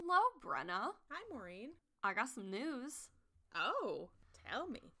Hello, Brenna. Hi, Maureen. I got some news. Oh, tell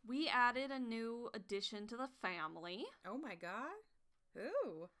me. We added a new addition to the family. Oh my god.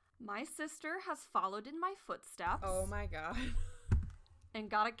 Who? My sister has followed in my footsteps. Oh my god. And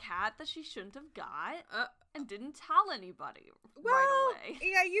got a cat that she shouldn't have got. And didn't tell anybody Well, right away.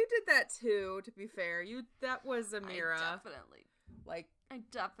 Yeah, you did that too, to be fair. That was Amira. I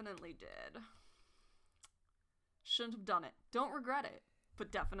definitely did. Shouldn't have done it. Don't regret it,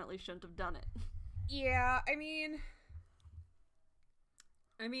 but definitely shouldn't have done it. Yeah, I mean,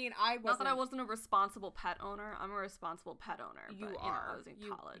 I wasn't. Not that I wasn't a responsible pet owner. I'm a responsible pet owner. You but, are. I was in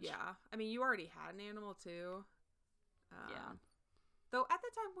college. Yeah. I mean, you already had an animal too. Yeah. Though at the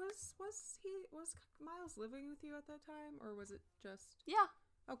time, was Miles living with you at that time, or was it just? Yeah.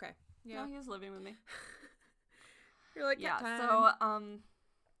 Okay. Yeah. No, he was living with me. You're like, yeah. time. So,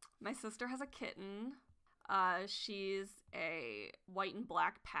 my sister has a kitten. She's a white and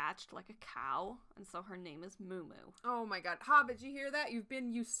black patched like a cow, and so her name is Moo Moo. Oh my god. Hobbit, did you hear that? You've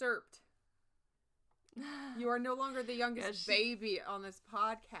been usurped. You are no longer the youngest baby on this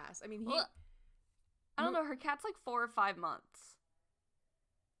podcast. I mean, I don't know, her cat's like 4 or 5 months.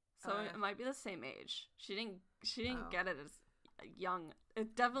 So it might be the same age. She didn't get it as young.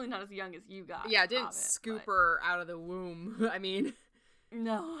 It's definitely not as young as you got. Yeah, didn't scoop her out of the womb. I mean,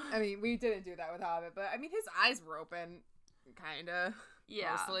 no. I mean, we didn't do that with Hobbit, but I mean, his eyes were open, kind of.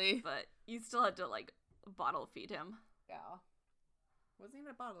 Yeah, mostly. But you still had to, like, bottle feed him. Yeah. It wasn't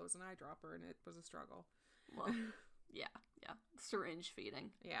even a bottle, it was an eyedropper, and it was a struggle. Well, yeah. Syringe feeding.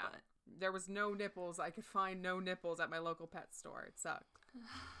 Yeah. But there was no nipples. I could find no nipples at my local pet store. It sucked.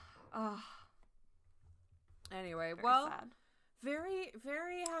 Anyway, very sad. Very,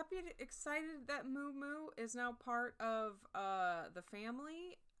 very happy, excited that Moo Moo is now part of the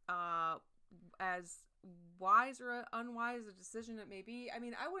family. As wise or unwise a decision it may be. I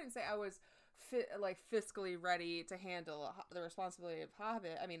mean, I wouldn't say I was fiscally ready to handle the responsibility of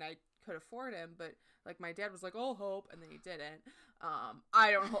Hobbit. I mean, I could afford him, but like my dad was like, "I'll hope," and then he didn't.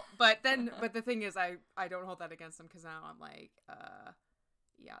 I don't. But the thing is, I don't hold that against him because now I'm like,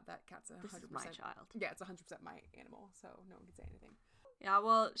 yeah, that cat's 100%. This is my child. Yeah, it's 100% my animal, so no one can say anything. Yeah,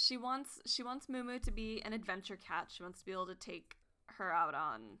 well, she wants Moo Moo to be an adventure cat. She wants to be able to take her out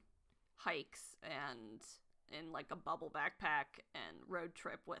on hikes and in like a bubble backpack and road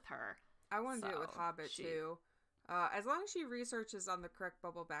trip with her. I want to do it with Hobbit too. As long as she researches on the correct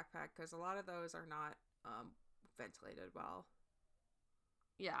bubble backpack, because a lot of those are not ventilated well.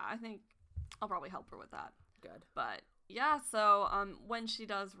 Yeah, I think I'll probably help her with that. Good. But yeah, so when she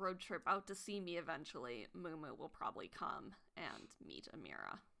does road trip out to see me eventually, Moo Moo will probably come and meet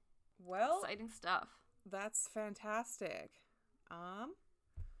Amira. Well, exciting stuff. That's fantastic.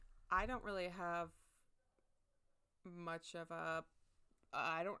 I don't really have much of a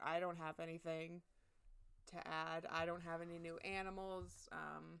I don't have anything to add. I don't have any new animals.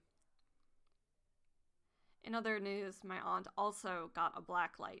 In other news, my aunt also got a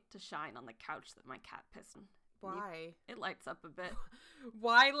black light to shine on the couch that my cat pissed in. Why? It lights up a bit.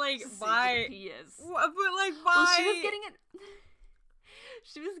 Why? Like, why? He is. But like, why? Well, she was getting it.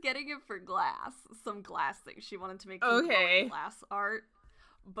 She was getting it for glass. Some glass thing. She wanted to make some glass art,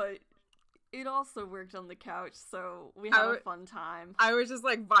 but it also worked on the couch, so we had a fun time. I was just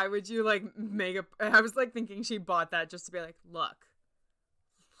like, why would you like make a? I was like thinking she bought that just to be like, look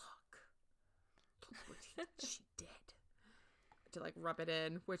what she did, to like rub it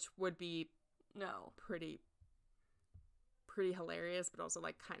in, which would be pretty hilarious, but also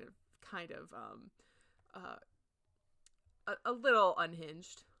like kind of a little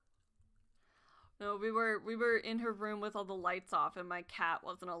unhinged. No, we were in her room with all the lights off, and my cat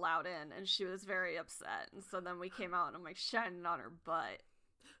wasn't allowed in, and she was very upset. And so then we came out, and I'm like shining on her butt.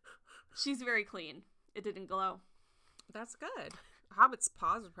 She's very clean. It didn't glow. That's good. Hobbit's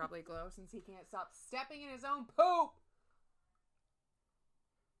paws would probably glow since he can't stop stepping in his own poop.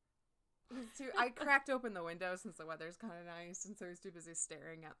 I cracked open the window since the weather's kind of nice, and so he's too busy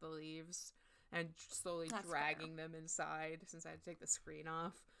staring at the leaves and slowly dragging them inside since I had to take the screen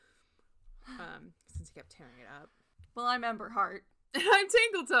off. Since he kept tearing it up. Well, I'm Ember Heart. I'm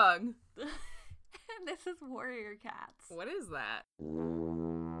Tingle Tongue. And this is Warrior Cats. What is that?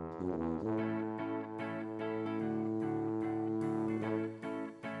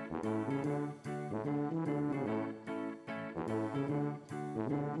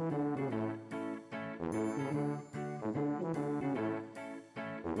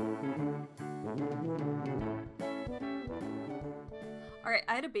 All right,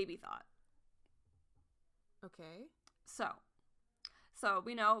 I had a baby thought. Okay. So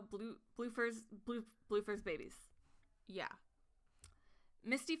we know blue fur's babies. Yeah.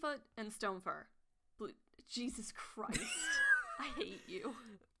 Mistyfoot and Stonefur. Jesus Christ. I hate you.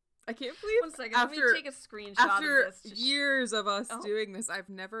 I can't believe 1 second, let me take a screenshot after of this. years of us doing this, I've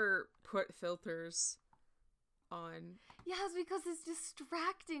never put filters on. Yeah, it's because it's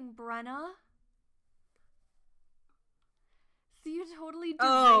distracting, Brenna. So you totally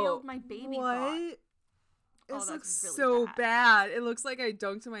derailed my baby thought. This looks really so bad. It looks like I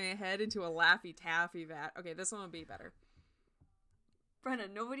dunked my head into a Laffy Taffy vat. Okay, this one will be better.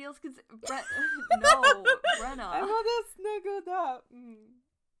 Brenna, nobody else can say... No, Brenna. I'm all that snuggled up.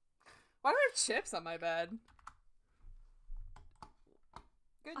 Why do I have chips on my bed?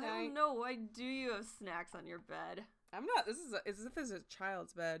 Good night. I don't know. Why do you have snacks on your bed? I'm not. This is as if it's a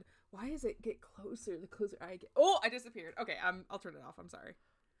child's bed. Why does it get closer the closer I get? Oh, I disappeared. Okay, I'll turn it off. I'm sorry.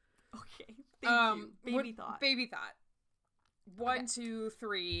 Okay. Thank you. Baby thought. Baby thought. 1, 2,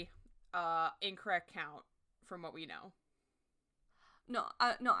 3. Incorrect count from what we know. No,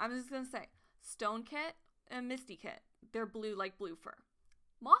 I'm just gonna say Stone Kit and Misty Kit. They're blue like blue fur.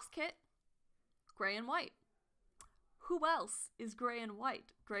 Moss Kit, gray and white. Who else is gray and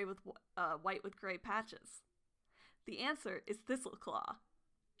white? Gray with white with gray patches. The answer is Thistleclaw.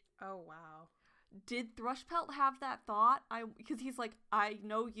 Oh wow. Did Thrushpelt have that thought? Because he's like, I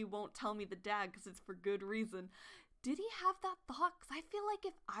know you won't tell me the dad because it's for good reason. Did he have that thought? Because I feel like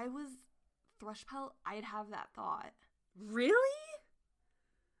if I was Thrushpelt, I'd have that thought. Really?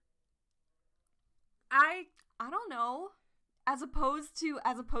 I don't know. As opposed to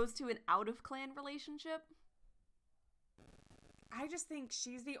an out of clan relationship. I just think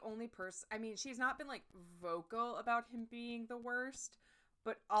she's the only person. I mean, she's not been like vocal about him being the worst,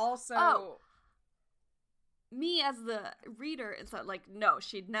 but also me as the reader, it's like, no,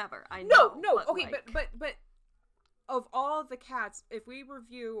 she'd never. I know. No. But okay, but of all the cats, if we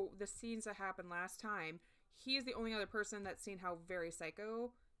review the scenes that happened last time, he is the only other person that's seen how very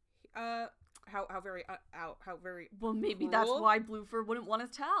psycho, how very well, maybe cruel. That's why Bluefur wouldn't want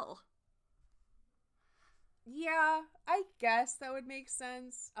to tell. Yeah, I guess that would make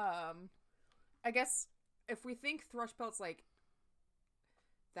sense. I guess if we think Thrushpelt's like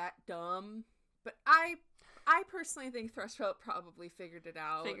that dumb, but I personally think Thrushpelt probably figured it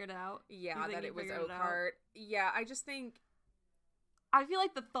out. Yeah, that it was Oakheart. Yeah, I just think I feel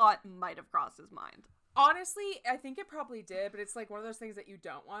like the thought might have crossed his mind. Honestly, I think it probably did, but it's like one of those things that you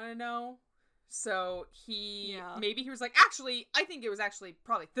don't want to know. So maybe he was like, actually, I think it was actually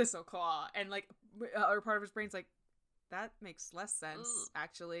probably Thistleclaw, and like, or part of his brain's like, that makes less sense. Ugh.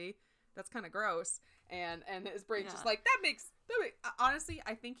 Actually, that's kind of gross, and his brain's just like, that makes. Honestly,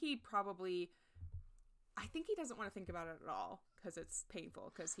 I think he doesn't want to think about it at all because it's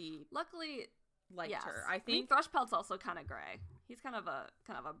painful. Because he luckily liked her. I think Thrushpelt's also kind of gray. He's kind of a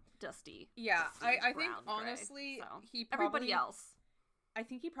dusty. Yeah, dusty I think honestly, gray, so. he probably, everybody else. I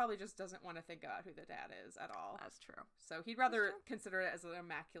think he probably just doesn't want to think about who the dad is at all. That's true. So he'd rather consider it as an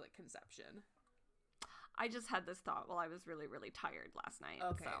immaculate conception. I just had this thought while I was really, really tired last night.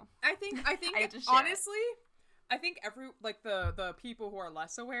 Okay. So. I think honestly, I think the people who are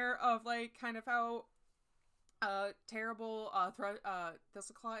less aware of like kind of how terrible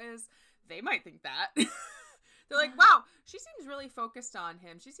Thistleclaw is, they might think that. They're like, wow, she seems really focused on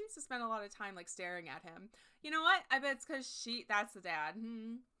him. She seems to spend a lot of time like staring at him. You know what? I bet it's because that's the dad.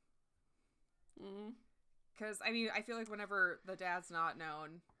 Because I mean, I feel like whenever the dad's not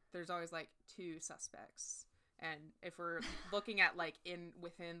known, there's always like 2 suspects. And if we're looking at like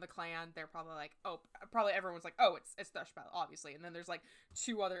within the clan, they're probably like, probably everyone's like, oh, it's Thrushpelt, obviously. And then there's like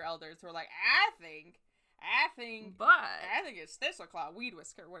 2 other elders who are like, I think it's Thistleclaw. Weed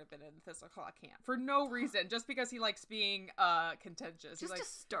Whisker would have been in the Thistleclaw camp for no reason, just because he likes being contentious. Just to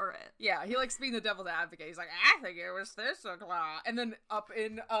stir it. Yeah, he likes being the devil's advocate. He's like, I think it was Thistleclaw. And then up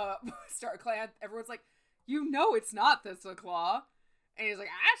in Star Clan, everyone's like, you know it's not Thistleclaw. And he's like,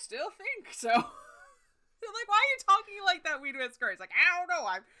 I still think so. They're like, why are you talking like that, Weed Whisker? He's like, I don't know.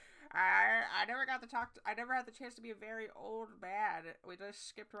 I never got to talk. I never had the chance to be a very old man. We just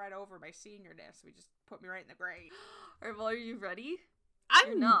skipped right over my seniorness. We just put me right in the grave. All right, well, are you ready?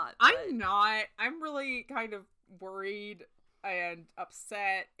 I'm not. I'm really kind of worried and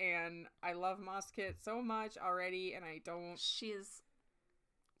upset, and I love Moss Kit so much already, and I don't.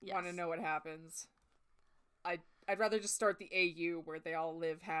 Want to know what happens. I'd rather just start the AU where they all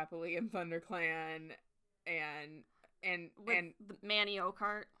live happily in ThunderClan, and Manny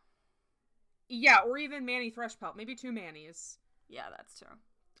Oakheart. Yeah, or even Manny Thrushpelt. Maybe 2 Mannies. Yeah, that's true.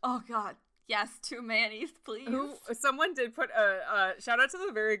 Oh, God. Yes, 2 Mannies, please. Someone did put a shout out to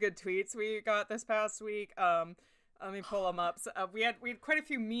the very good tweets we got this past week. Let me pull them up. So, we had quite a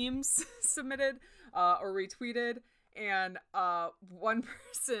few memes submitted or retweeted, And one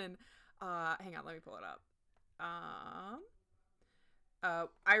person, hang on, let me pull it up.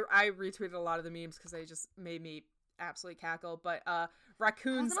 I retweeted a lot of the memes because they just made me absolutely cackle. But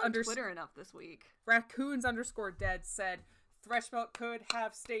raccoons on Twitter enough this week. Raccoons_dead said Thrushbelt could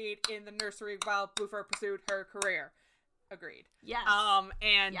have stayed in the nursery while Bluefur pursued her career. Agreed. Yes.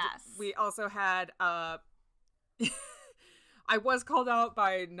 And we also had I was called out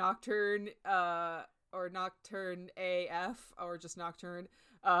by Nocturne or Nocturne AF or just Nocturne.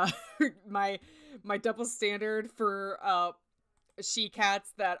 My double standard for she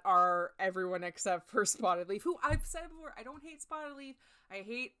cats that are everyone except for Spotted Leaf, who I've said before, I don't hate Spotted Leaf. I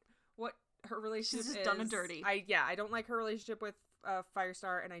hate what her relationship She's just is. done her dirty. I don't like her relationship with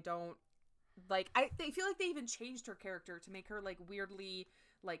Firestar, and I don't like. They feel like they even changed her character to make her like weirdly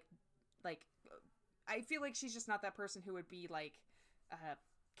like. I feel like she's just not that person who would be like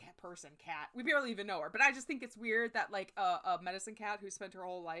cat. We barely even know her, but I just think it's weird that like a medicine cat who spent her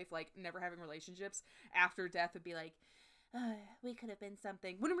whole life like never having relationships after death would be like, we could have been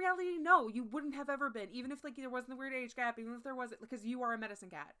something. When in reality, no, you wouldn't have ever been. Even if like there wasn't a weird age gap, even if there wasn't, because you are a medicine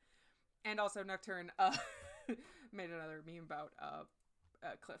cat. And also Nocturne made another meme about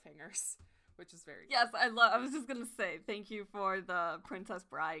cliffhangers, which is very yes, good. I was just gonna say thank you for the Princess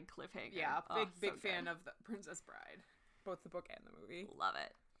Bride cliffhanger. Yeah, big fan of the Princess Bride, both the book and the movie. Love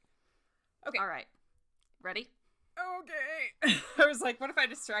it. Okay, all right, ready? Okay. I was like, what if I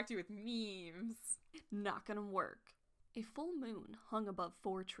distract you with memes? Not gonna work. A full moon hung above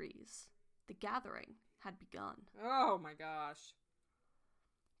 4 trees. The gathering had begun. Oh my gosh.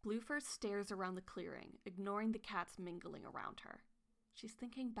 Bluefur stares around the clearing, ignoring the cats mingling around her. She's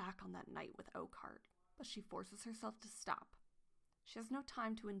thinking back on that night with Oakheart, but she forces herself to stop. She has no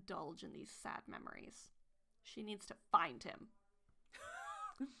time to indulge in these sad memories. She needs to find him.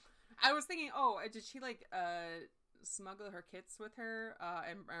 I was thinking, did she like smuggle her kits with her?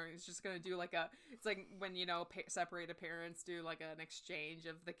 And it's just gonna do like it's like when separated parents do like an exchange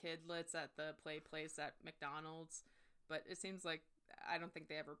of the kidlets at the play place at McDonald's. But it seems like I don't think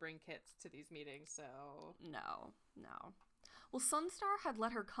they ever bring kits to these meetings, so no. Well, Sunstar had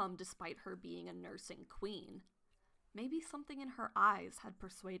let her come despite her being a nursing queen. Maybe something in her eyes had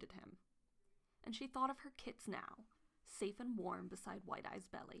persuaded him. And she thought of her kits now, safe and warm beside White Eye's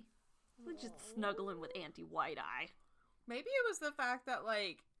belly. Just snuggling with Auntie White Eye. Maybe it was the fact that,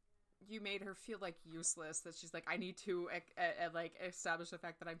 like, you made her feel, like, useless. That she's like, I need to, like, establish the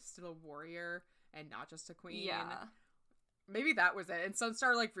fact that I'm still a warrior and not just a queen. Yeah. Maybe that was it. And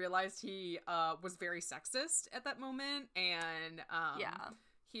Sunstar, like, realized he was very sexist at that moment. And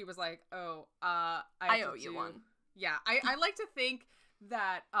he was like, I owe you one. Yeah. I like to think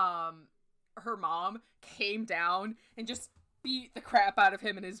that her mom came down and just beat the crap out of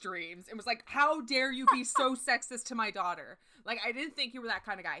him in his dreams and was like, how dare you be so sexist to my daughter? Like, I didn't think you were that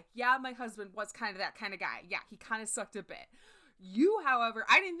kind of guy. Yeah, my husband was kind of that kind of guy. Yeah, he kind of sucked a bit. You, however,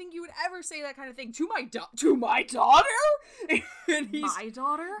 I didn't think you would ever say that kind of thing to my daughter. And my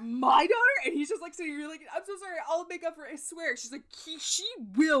daughter? My daughter? And he's just like, so you're like, I'm so sorry, I'll make up for it, I swear. She's like, she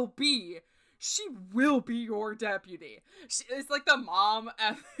will be your deputy. It's like the mom.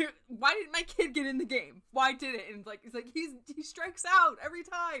 Why didn't my kid get in the game? Why did it? And like, it's like he strikes out every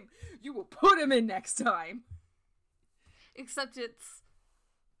time. You will put him in next time. Except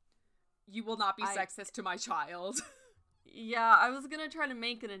you will not be sexist to my child. Yeah, I was gonna try to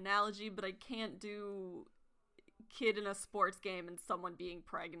make an analogy, but I can't do kid in a sports game and someone being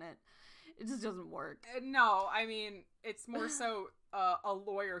pregnant. It just doesn't work. No, I mean, it's more so a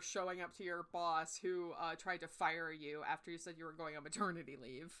lawyer showing up to your boss who tried to fire you after you said you were going on maternity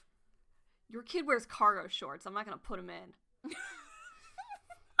leave. Your kid wears cargo shorts. I'm not going to put him in.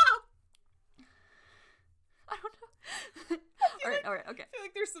 I don't know. All right, okay. I feel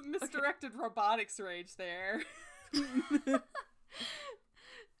like there's some misdirected robotics rage there.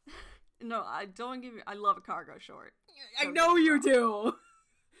 No, I love a cargo short. I know you do.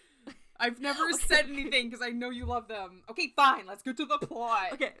 I've never said anything because I know you love them. Okay, fine. Let's get to the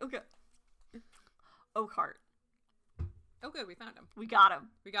plot. Okay. Oakheart. Oh, good. We found him. We got him.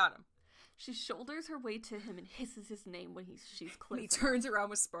 She shoulders her way to him and hisses his name when she's close. He turns around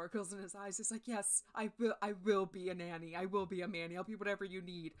with sparkles in his eyes. He's like, yes, I will be a nanny. I will be a manny. I'll be whatever you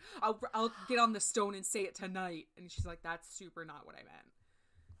need. I'll get on the stone and say it tonight. And she's like, that's super not what I meant.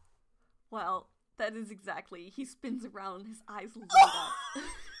 Well, that is exactly. He spins around, his eyes light up.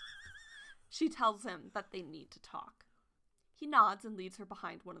 She tells him that they need to talk. He nods and leads her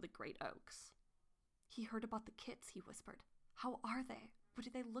behind one of the great oaks. He heard about the kits, he whispered. How are they? What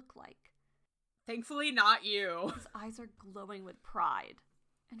do they look like? Thankfully, not you. His eyes are glowing with pride.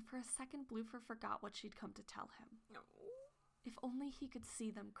 And for a second, Bloofer forgot what she'd come to tell him. No. If only he could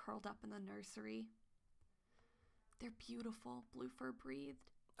see them curled up in the nursery. They're beautiful, Bloofer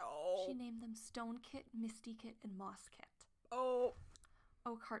breathed. Oh. She named them Stone Kit, Misty Kit, and Moss Kit. Oh.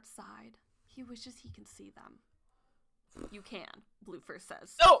 Oakhart sighed. He wishes he can see them. You can, Bloofer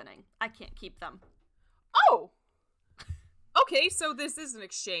says, Oh. stiffening. I can't keep them. Oh! Okay, so this is an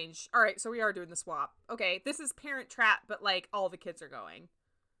exchange. Alright, so we are doing the swap. Okay, this is Parent Trap, but, like, all the kids are going.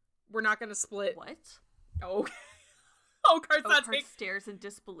 We're not gonna split. What? Oh. Oakhart's not Oakhart stares in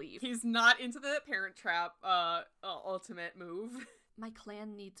disbelief. He's not into the Parent Trap, ultimate move. My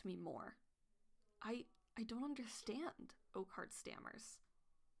clan needs me more. I don't understand, Oakhart stammers.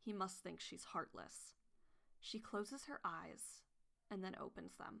 He must think she's heartless. She closes her eyes and then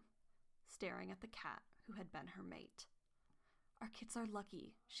opens them, staring at the cat who had been her mate. Our kids are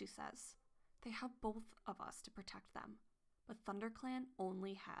lucky, she says. They have both of us to protect them, but ThunderClan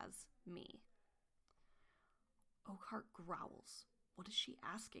only has me. Oakhart growls. What is she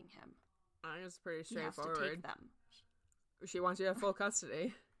asking him? It's pretty He has straightforward. to take them. She wants you to have full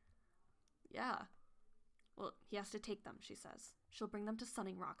custody. Yeah. Well, he has to take them, she says. She'll bring them to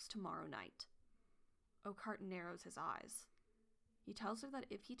Sunning Rocks tomorrow night. Oakhart narrows his eyes. He tells her that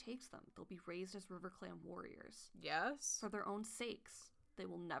if he takes them, they'll be raised as RiverClan warriors. Yes? For their own sakes, they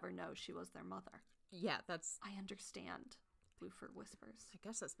will never know she was their mother. Yeah, that's... I understand, Bloofer whispers. I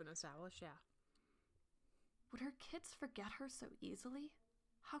guess that's been established, yeah. Would her kids forget her so easily?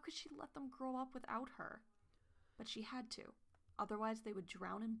 How could she let them grow up without her? But she had to. Otherwise, they would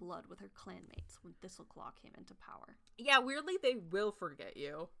drown in blood with her clanmates when Thistleclaw came into power. Yeah, weirdly, they will forget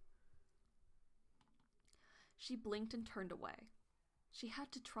you. She blinked and turned away. She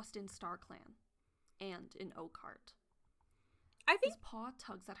had to trust in StarClan. And in Oakhart. I think His paw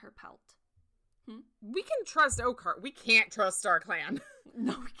tugs at her pelt. we can trust Oakhart. We can't trust StarClan.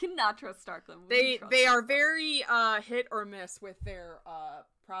 No, we cannot trust StarClan. They are very hit or miss with their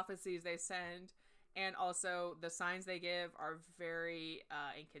prophecies they send, and also the signs they give are very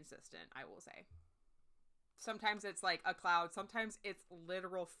inconsistent, I will say. Sometimes it's like a cloud, sometimes it's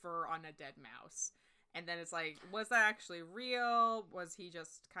literal fur on a dead mouse. And then it's like, was that actually real? Was he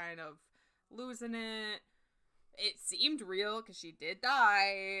just kind of losing it? It seemed real because she did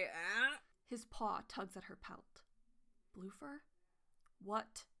die. His paw tugs at her pelt. Bloofer?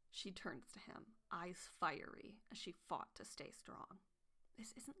 What? She turns to him, eyes fiery, as she fought to stay strong.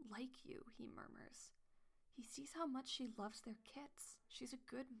 This isn't like you, he murmurs. He sees how much she loves their kits. She's a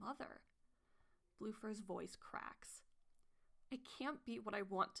good mother. Bloofer's voice cracks. I can't be what I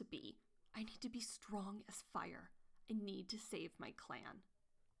want to be. I need to be strong as fire. I need to save my clan.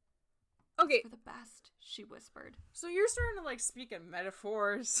 Okay. It's for the best, she whispered. So you're starting to like speak in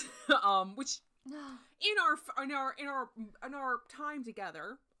metaphors, which in our time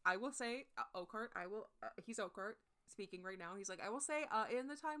together, I will say, Oakhart, he's Oakhart speaking right now. He's like, I will say, in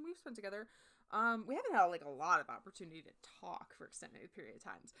the time we've spent together, we haven't had like a lot of opportunity to talk for extended period of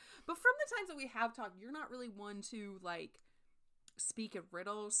times. But from the times that we have talked, you're not really one to like speak in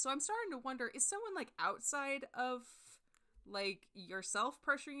riddles. So I'm starting to wonder, is someone like outside of like yourself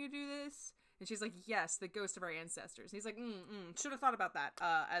pressuring you to do this? And she's like, yes, the ghost of our ancestors. And he's like, should have thought about that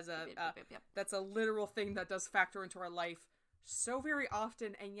as a Yep. that's a literal thing that does factor into our life so very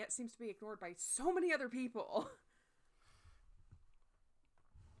often and yet seems to be ignored by so many other people.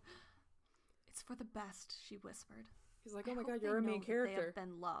 It's for the best, she whispered. He's like, I oh my hope god, they you're a know main that character. They have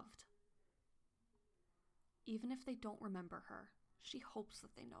been loved. Even if they don't remember her, she hopes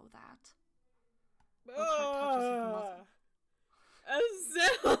that they know that.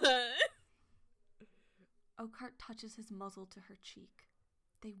 Oakhart touches his muzzle to her cheek.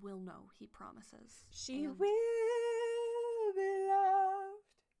 They will know, he promises. She And will be loved.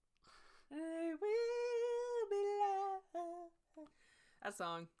 I will be loved. That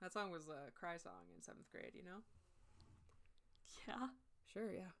song was a cry song in 7th grade, you know? Yeah.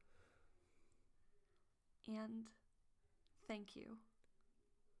 Sure, yeah. And thank you.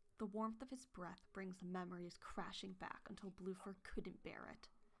 The warmth of his breath brings memories crashing back until Bloofer couldn't bear it.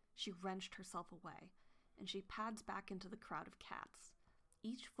 She wrenched herself away, and she pads back into the crowd of cats,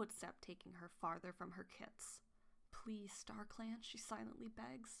 each footstep taking her farther from her kits. Please, StarClan, she silently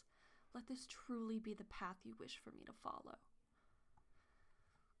begs. Let this truly be the path you wish for me to follow.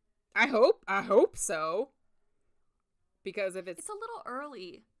 I hope so. Because if It's a little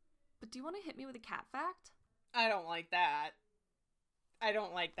early, but do you want to hit me with a cat fact? I don't like that. I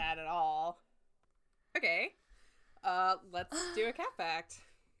don't like that at all. Okay. Let's do a cat fact.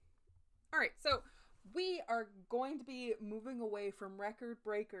 Alright, so we are going to be moving away from record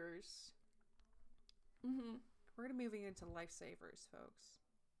breakers. Mm-hmm. We're going to be moving into lifesavers, folks.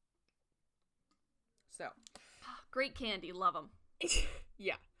 So, Great candy. Love them.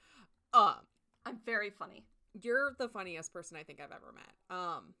 yeah. I'm very funny. You're the funniest person I think I've ever met.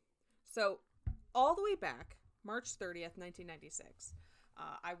 So all the way back, March 30th, 1996,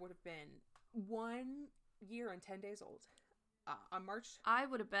 I would have been 1 year and 10 days old. On March... I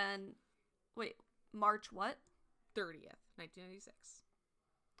would have been... Wait, March what? 30th, 1996.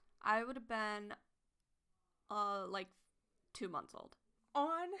 I would have been, like 2 months old.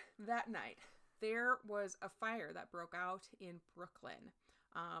 On that night, there was a fire that broke out in Brooklyn.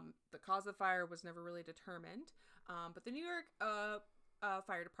 The cause of the fire was never really determined, but the New York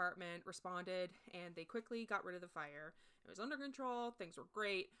Fire Department responded, and they quickly got rid of the fire. It was under control, things were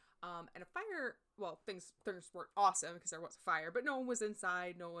great, and a fire, well, things weren't awesome because there was a fire, but no one was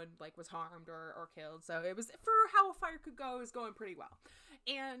inside, no one, like, was harmed or killed, so it was, for how a fire could go, it was going pretty well.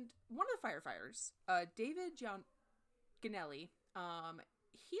 And one of the firefighters, David Gianelli,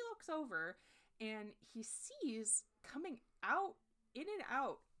 he looks over, and he sees coming out, in and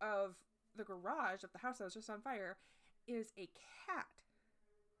out of the garage of the house that was just on fire, is a cat.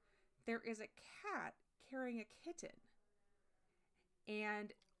 There is a cat carrying a kitten.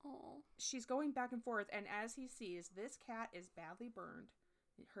 And she's going back and forth, and as he sees, this cat is badly burned.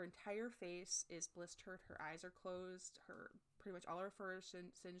 Her entire face is blistered, her eyes are closed, pretty much all her fur is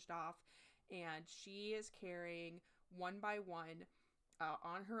singed off, and she is carrying, one by one,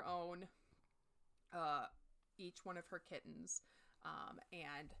 on her own, each one of her kittens.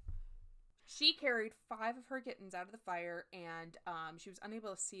 And she carried 5 of her kittens out of the fire, and she was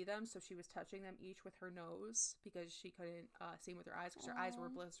unable to see them, so she was touching them each with her nose because she couldn't see them with her eyes because her eyes were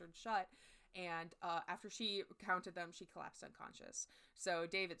blistered shut. And after she counted them, she collapsed unconscious. So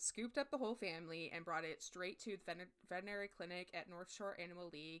David scooped up the whole family and brought it straight to the veterinary clinic at North Shore Animal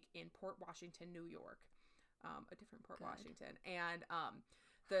League in Port Washington, New York. A different Port Washington. And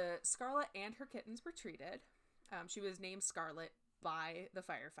the Scarlet and her kittens were treated. She was named Scarlet by the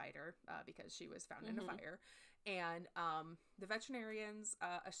firefighter because she was found in a fire. And the veterinarians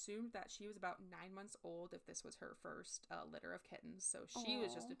assumed that she was about 9 months old if this was her first litter of kittens. So she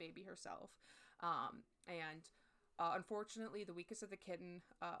was just a baby herself. And unfortunately, the weakest of the kitten,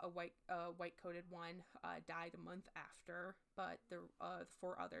 a white-coated one, died a month after. But the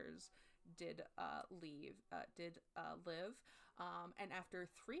 4 others did live. And after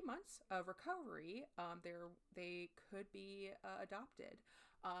 3 months of recovery, they could be adopted.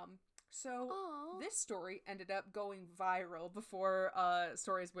 So this story ended up going viral before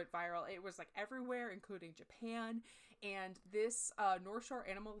stories went viral. It was like everywhere, including Japan. And this North Shore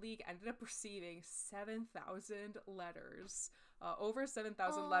Animal League ended up receiving 7,000 letters, over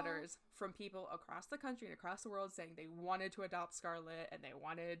 7,000 letters from people across the country and across the world saying they wanted to adopt Scarlet and they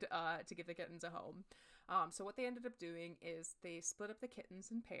wanted to give the kittens a home. So what they ended up doing is they split up the kittens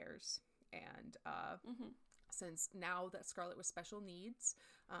in pairs. And since now that Scarlet was special needs,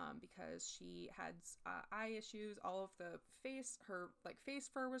 because she had eye issues, all of the face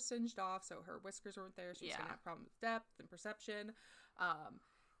fur was singed off, so her whiskers weren't there. She was going to have problems with depth and perception.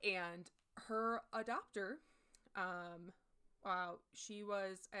 And her adopter, she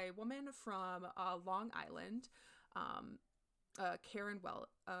was a woman from Long Island, Karen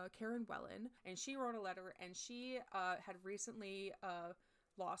Wellen, and she wrote a letter, and she had recently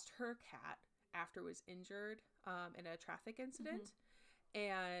lost her cat after it was injured in a traffic incident.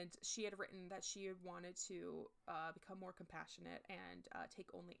 And she had written that she had wanted to become more compassionate and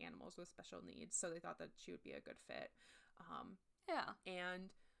take only animals with special needs, so they thought that she would be a good fit.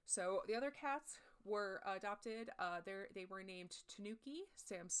 And so the other cats were adopted. They were named Tanuki,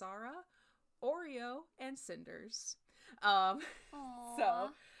 Samsara, Oreo, and Cinders.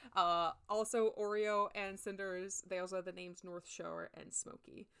 So also Oreo and Cinders, they also have the names North Shore and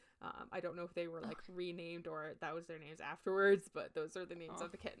Smokey. I don't know if they were renamed or that was their names afterwards, but those are the names of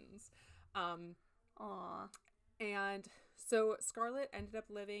the kittens. And so Scarlet ended up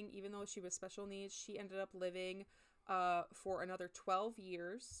living, even though she was special needs, she ended up living for another 12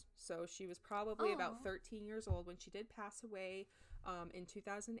 years. So she was probably about 13 years old when she did pass away in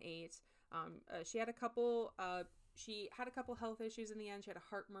 2008. She had a couple health issues in the end. She had a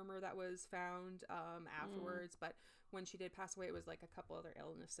heart murmur that was found afterwards, but when she did pass away, it was like a couple other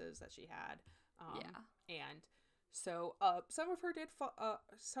illnesses that she had. And so some of her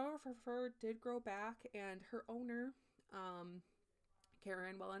fur did grow back, and her owner,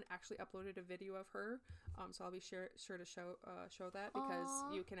 Karen Wellen, actually uploaded a video of her. So I'll be sure to show that because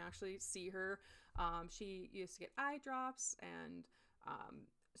you can actually see her. She used to get eye drops, and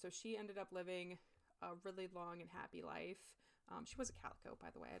so she ended up living a really long and happy life. She was a calico, by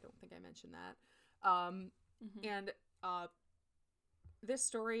the way. I don't think I mentioned that. And this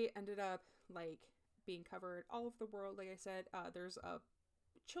story ended up being covered all over the world. Like I said, there's a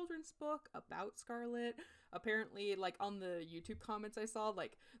children's book about Scarlet. Apparently, like, on the YouTube comments I saw,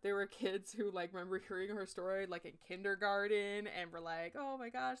 like, there were kids who, like, remember hearing her story, like, in kindergarten and were like, oh my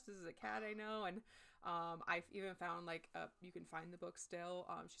gosh, this is a cat I know. And I've even found, like, you can find the book still.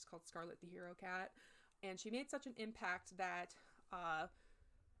 She's called Scarlet the Hero Cat. And she made such an impact that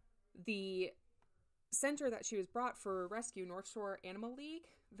the center that she was brought for rescue, North Shore Animal League,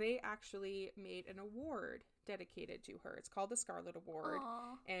 they actually made an award dedicated to her. It's called the Scarlet Award.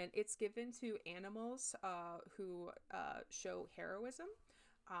 Aww. And it's given to animals who show heroism.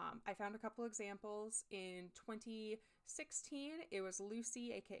 I found a couple examples. In 2016, it was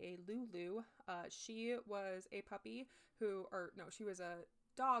Lucy, aka Lulu. She was a puppy she was a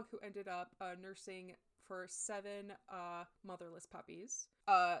dog who ended up nursing for 7 motherless puppies.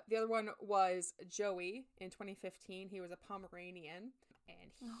 The other one was Joey in 2015. He was a Pomeranian,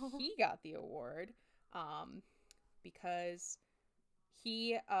 and he got the award because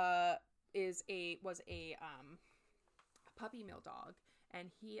he was a puppy mill dog,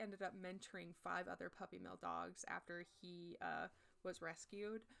 and he ended up mentoring 5 other puppy mill dogs after he was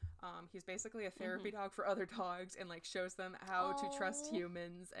rescued. He's basically a therapy dog for other dogs, and like shows them how to trust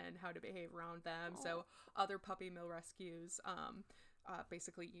humans and how to behave around them. So other puppy mill rescues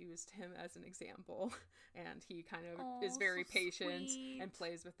basically used him as an example, and he kind of is very patient and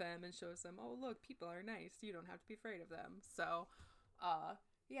plays with them and shows them, oh look, people are nice, you don't have to be afraid of them. So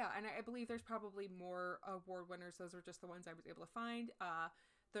yeah, and I believe there's probably more award winners. Those are just the ones I was able to find.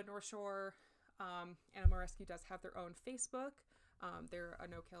 The North Shore Animal Rescue does have their own Facebook. They're a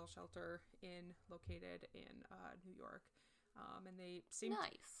no-kill shelter located in New York, and they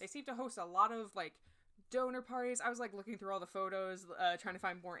seem to host a lot of like donor parties. I was like looking through all the photos, trying to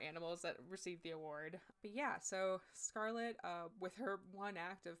find more animals that received the award. But yeah, so Scarlet, with her one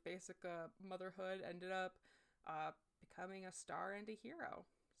act of basic motherhood, ended up becoming a star and a hero.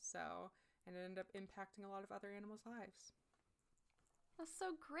 So, and it ended up impacting a lot of other animals' lives. That's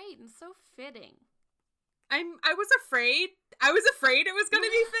so great and so fitting. I was afraid it was going to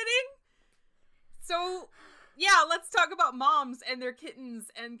be fitting. So, yeah, let's talk about moms and their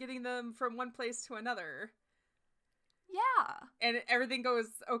kittens and getting them from one place to another. Yeah. And everything goes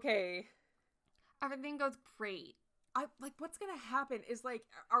okay. Everything goes great. What's going to happen is, like,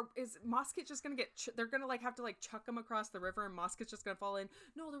 is Moskit just going to get, they're going to, like, have to, like, chuck him across the river and Moskit's just going to fall in.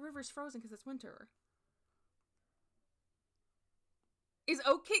 No, the river's frozen because it's winter. Is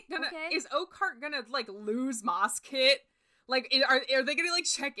Oakhart gonna, like, lose Moskit? Like, are they gonna, like,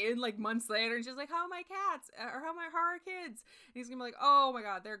 check in, like, months later and she's like, how are my cats? Or how are our kids? And he's gonna be like, oh my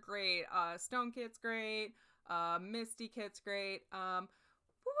god, they're great. Stone Kit's great. Misty Kit's great. What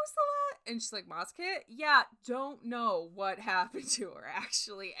was the last? And she's like, Moskit? Yeah, don't know what happened to her,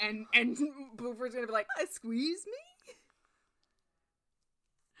 actually. And Bluebird's gonna be like, squeeze me?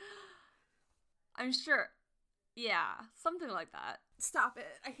 I'm sure. Yeah, something like that. Stop it.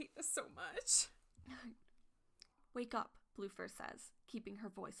 I hate this so much. Wake up, Bluefur says, keeping her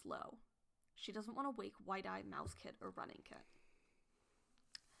voice low. She doesn't want to wake White-Eye Mouse Kit or Running Kit.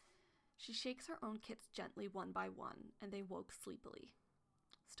 She shakes her own kits gently one by one, and they woke sleepily.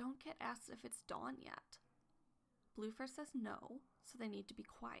 Stone Kit asks if it's dawn yet. Bluefur says no, so they need to be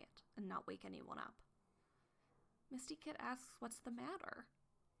quiet and not wake anyone up. Misty Kit asks what's the matter.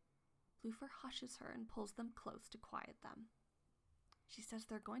 Bluefur hushes her and pulls them close to quiet them. She says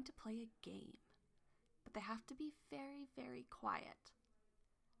they're going to play a game, but they have to be very, very quiet.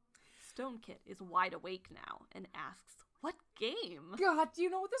 Stone Kit is wide awake now and asks, what game? God, do you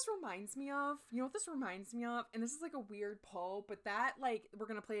know what this reminds me of? And this is like a weird pull, but that, like, we're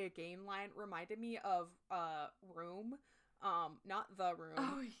gonna play a game line reminded me of Room. Not The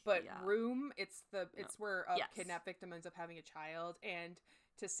Room, but yeah. Room. It's where a kidnapped victim ends up having a child, and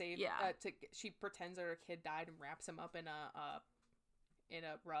to save, she pretends that her kid died and wraps him up in a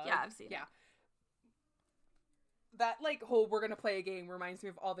rug. Yeah, I've seen it. That, like, whole we're gonna play a game reminds me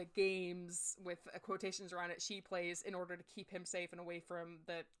of all the games with quotations around it she plays in order to keep him safe and away from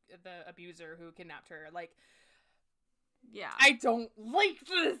the abuser who kidnapped her. Like, yeah, I don't like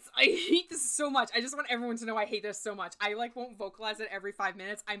this. I hate this so much. I just want everyone to know I hate this so much. I, like, won't vocalize it every 5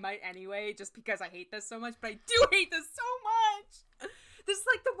 minutes. I might anyway, just because I hate this so much, but I do hate this so much. This is,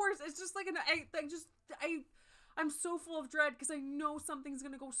 like, the worst. It's just, like, I'm so full of dread because I know something's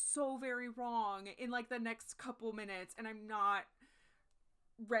gonna go so very wrong in, like, the next couple minutes, and I'm not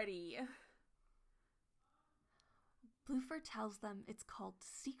ready. Bluefur tells them it's called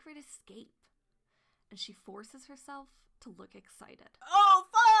Secret Escape, and she forces herself to look excited. Oh,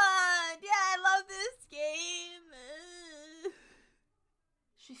 fun! Yeah, I love this game!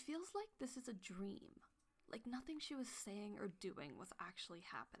 She feels like this is a dream. Like nothing she was saying or doing was actually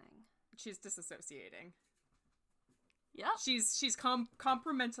happening. She's disassociating. Yep. She's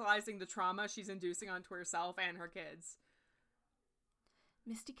compartmentalizing the trauma she's inducing onto herself and her kids.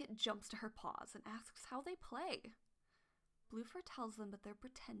 Misty Kit jumps to her paws and asks how they play. Bluefur tells them that they're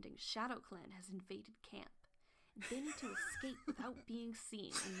pretending ShadowClan has invaded camp. And they need to escape without being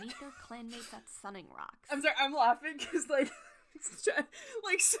seen and meet their clanmates at Sunning Rocks. I'm sorry, I'm laughing because, ShadowClan's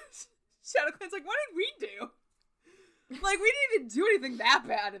like, what did we do? Like, we didn't even do anything that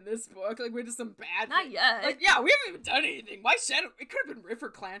bad in this book. Like, we did some bad Not things. yet. Like, yeah, we haven't even done anything. Why Shadow? It could have been River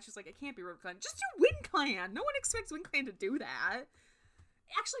Clan. She's like, it can't be River Clan. Just do Wind Clan. No one expects Wind Clan to do that.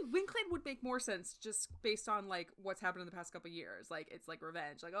 Actually, Wind Clan would make more sense just based on, like, what's happened in the past couple of years. Like, it's like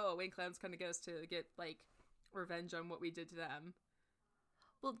revenge. Like, oh, Wind Clan's gonna get us to get, like, revenge on what we did to them.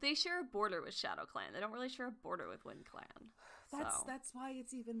 Well, they share a border with ShadowClan. They don't really share a border with Wind Clan. That's why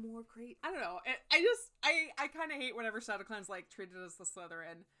it's even more great. I don't know. I kind of hate whenever ShadowClan's like treated as the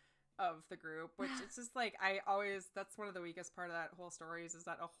Slytherin of the group, which it's just like that's one of the weakest part of that whole story is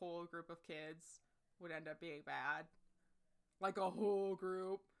that a whole group of kids would end up being bad, like a whole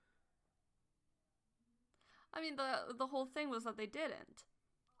group. I mean, the whole thing was that they didn't.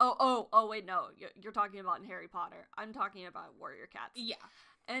 Oh, wait, no. You're talking about in Harry Potter. I'm talking about Warrior Cats. Yeah.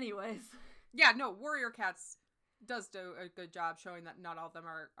 Anyways. Yeah, no, Warrior Cats does do a good job showing that not all of them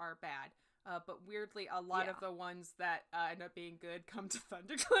are bad. But weirdly, a lot of the ones that end up being good come to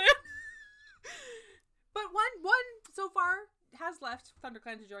ThunderClan. But one so far has left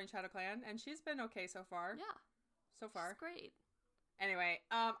ThunderClan to join ShadowClan, and she's been okay so far. Yeah. So far. She's great. Anyway,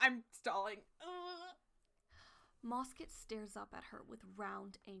 I'm stalling. Moskit stares up at her with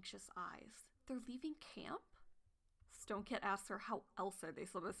round, anxious eyes. They're leaving camp? Stonekit asks her how else are they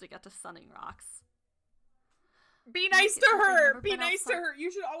supposed to get to Sunning Rocks. Be nice to her! Be nice to her! You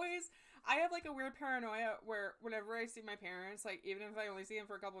should always... I have, like, a weird paranoia where whenever I see my parents, like, even if I only see them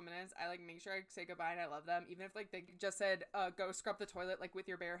for a couple of minutes, I, like, make sure I say goodbye and I love them. Even if, like, they just said, go scrub the toilet, like, with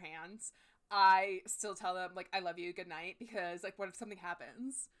your bare hands, I still tell them, like, I love you, good night, because, like, what if something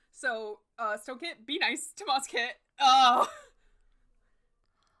happens? So, Stonekit, be nice to Moskit. Oh!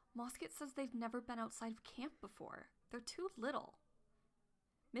 Moskit says they've never been outside of camp before. They're too little.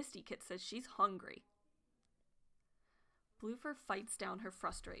 Misty Kit says she's hungry. Bluefur fights down her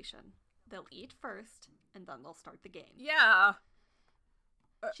frustration. They'll eat first, and then they'll start the game. Yeah.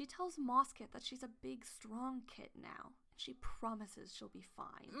 She tells Moskit that she's a big, strong kit now. She promises she'll be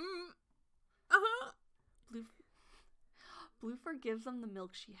fine. Uh-huh. Bluefur gives them the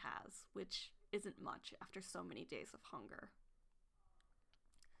milk she has, which isn't much after so many days of hunger.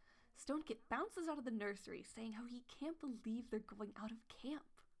 Stonekit bounces out of the nursery, saying how he can't believe they're going out of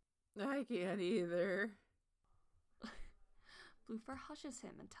camp. I can't either. Bluefur hushes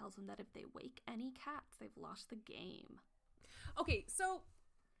him and tells him that if they wake any cats, they've lost the game. Okay, so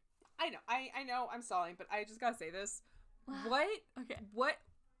I know I'm stalling, but I just gotta say this. What? Okay. What?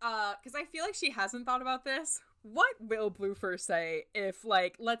 Because I feel like she hasn't thought about this. What will Bluefur say if,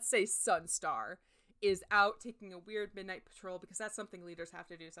 like, let's say Sunstar is out taking a weird midnight patrol, because that's something leaders have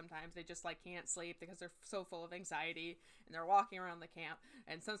to do sometimes. They just, like, can't sleep because they're so full of anxiety, and they're walking around the camp,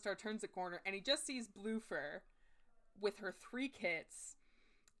 and Sunstar turns the corner, and he just sees Bluefur with her 3 kits,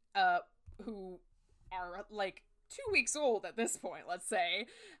 who are, like, 2 weeks old at this point, let's say,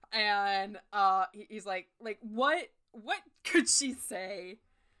 and, he's like, what could she say?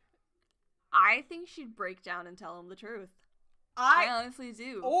 I think she'd break down and tell him the truth. I honestly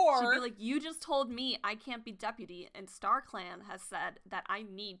do. Or she'd be like, you just told me I can't be deputy, and StarClan has said that I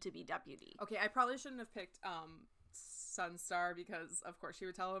need to be deputy. Okay, I probably shouldn't have picked Sunstar because, of course, she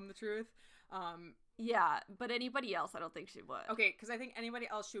would tell him the truth. Yeah, but anybody else, I don't think she would. Okay, because I think anybody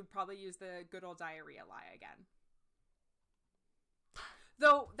else, she would probably use the good old diarrhea lie again.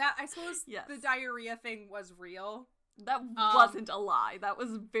 Though, that, I suppose the diarrhea thing was real. That wasn't a lie. That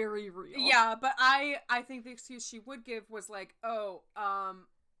was very real. Yeah, but I think the excuse she would give was like,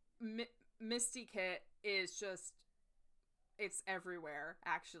 Misty Kit is just, it's everywhere,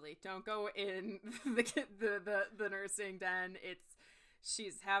 actually. Don't go in the nursing den.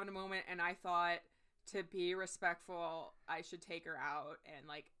 She's having a moment, and I thought to be respectful, I should take her out and,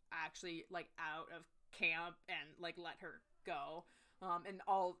 like, actually, like, out of camp and, like, let her go. And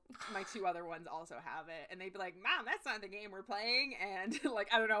all my 2 other ones also have it. And they'd be like, Mom, that's not the game we're playing. And,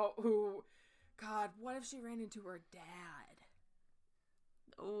 like, I don't know who... God, what if she ran into her dad?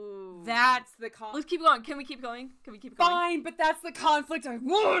 Oh. That's the Let's keep going. Can we keep going? Fine, but that's the conflict I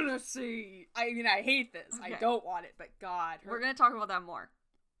want to see. I mean, I hate this. Okay. I don't want it, but God. We're going to talk about that more.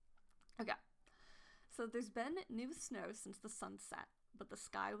 Okay. So there's been new snow since the sunset, but the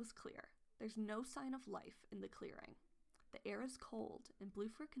sky was clear. There's no sign of life in the clearing. The air is cold, and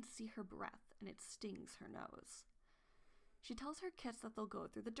Bluefur can see her breath, and it stings her nose. She tells her kits that they'll go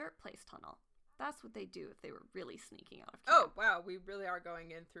through the Dirt Place tunnel. That's what they do if they were really sneaking out of camp. Oh, wow, we really are going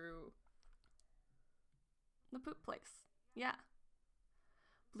in through the poop place. Yeah.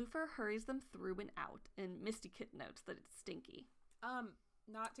 Bluefur hurries them through and out, and Misty Kit notes that it's stinky.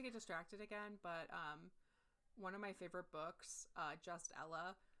 Not to get distracted again, but one of my favorite books, Just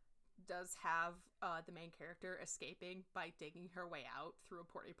Ella, does have the main character escaping by digging her way out through a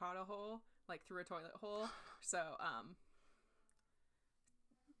potty hole, like through a toilet hole. So,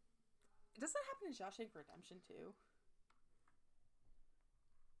 does that happen in Shawshank Redemption too?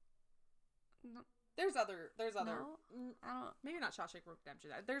 No. There's other. No, I don't. Maybe not Shawshank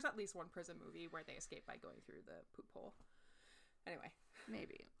Redemption. There's at least one prison movie where they escape by going through the poop hole. Anyway,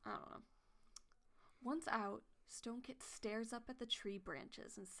 maybe, I don't know. Once out, Stonekit stares up at the tree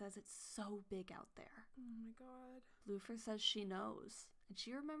branches and says it's so big out there. Oh my god. Bluefur says she knows, and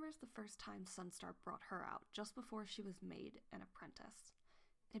she remembers the first time Sunstar brought her out just before she was made an apprentice.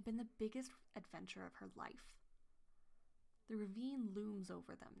 It had been the biggest adventure of her life. The ravine looms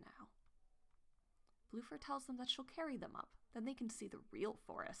over them now. Bluefur tells them that she'll carry them up, then they can see the real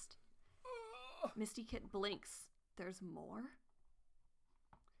forest. Misty Kit blinks. There's more?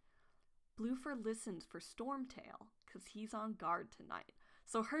 Bluefur listens for Stormtail, because he's on guard tonight.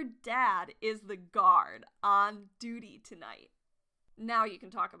 So her dad is the guard on duty tonight. Now you can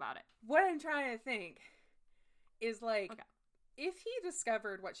talk about it. What I'm trying to think is, like, okay. If he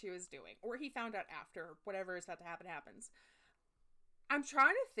discovered what she was doing, or he found out after, whatever is about to happen happens, I'm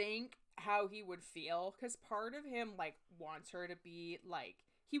trying to think how he would feel, because part of him, like, wants her to be, like,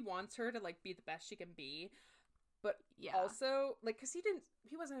 he wants her to, like, be the best she can be, but yeah. Also, like, because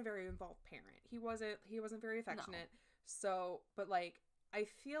he wasn't a very involved parent. He wasn't very affectionate. No. So, but, like, I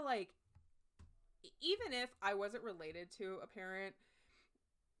feel like even if I wasn't related to a parent,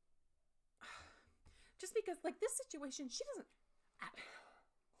 just because, like, this situation, she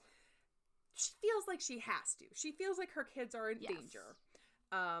feels like she has to. She feels like her kids are in danger.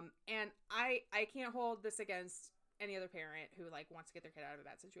 And I can't hold this against any other parent who, like, wants to get their kid out of a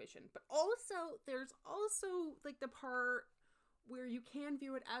bad situation. But also, there's also, like, the part where you can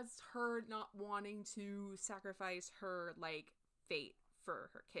view it as her not wanting to sacrifice her, like, fate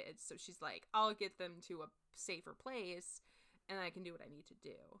for her kids. So she's like, I'll get them to a safer place, and I can do what I need to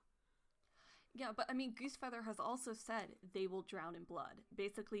do. Yeah, but, I mean, Goosefeather has also said they will drown in blood.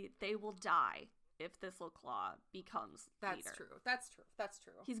 Basically, they will die if Thistleclaw becomes leader. That's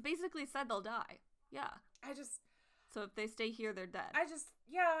true. He's basically said they'll die. Yeah. So if they stay here, they're dead.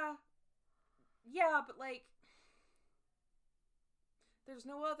 Yeah, but, like, there's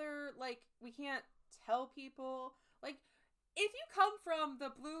no other, like, we can't tell people, like, if you come from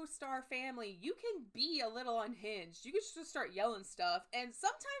the Blue Star family, you can be a little unhinged. You can just start yelling stuff, and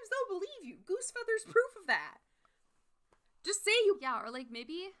sometimes they'll believe you. Goosefeather's proof of that. Just say you... Yeah, or, like,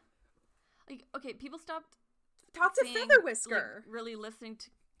 maybe, like, okay, people stopped... Talk to Featherwhisker. Like, really listening to...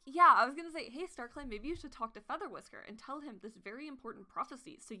 Yeah, I was gonna say, hey, StarClan, maybe you should talk to Featherwhisker and tell him this very important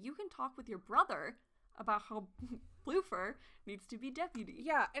prophecy so you can talk with your brother about how Bluefur needs to be deputy.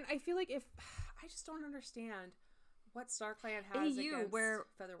 Yeah, and I feel like if... I just don't understand what StarClan has against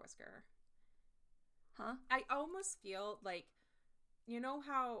Featherwhisker. Huh? I almost feel like, you know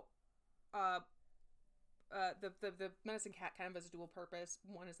how the medicine cat kind of has a dual purpose.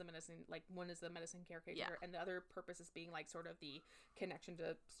 One is the medicine caretaker, yeah. And the other purpose is being, like, sort of the connection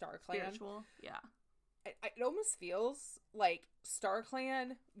to StarClan. Spiritual, yeah. It almost feels like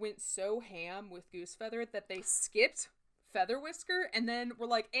StarClan went so ham with Goosefeather that they skipped Featherwhisker, and then we're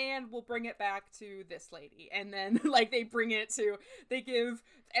like, and we'll bring it back to this lady, and then, like, they bring it to,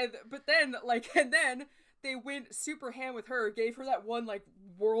 but then they went super ham with her, gave her that one, like,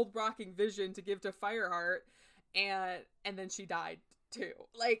 world-rocking vision to give to Fireheart, and then she died too.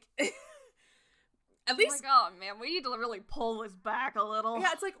 Like, at least, like, oh man, we need to really pull this back a little.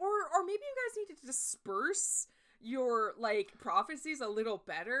 Yeah, it's like, or maybe you guys need to disperse your, like, prophecies a little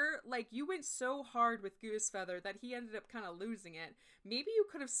better. Like, you went so hard with Goosefeather that he ended up kind of losing it. Maybe you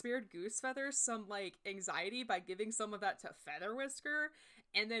could have spared Goosefeather some, like, anxiety by giving some of that to Featherwhisker,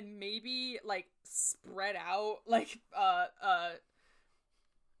 and then maybe, like, spread out, like, oh,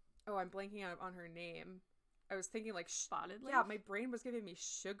 I'm blanking out on her name. I was thinking, like, Spotted Leaf? Yeah, my brain was giving me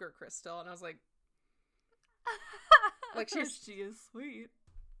Sugar Crystal, and I was like, like, she is sweet.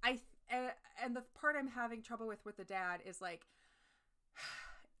 And the part I'm having trouble with the dad is, like,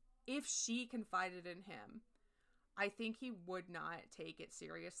 if she confided in him, I think he would not take it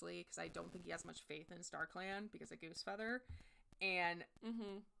seriously, because I don't think he has much faith in StarClan because of Goosefeather. And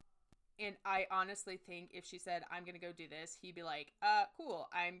Mm-hmm. and I honestly think if she said, I'm going to go do this, he'd be like, cool,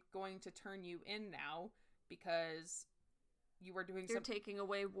 I'm going to turn you in now because you were doing You're something. taking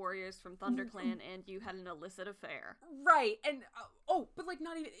away warriors from ThunderClan and you had an illicit affair. Right. And, but like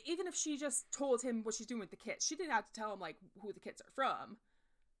not even if she just told him what she's doing with the kits, she didn't have to tell him like who the kits are from.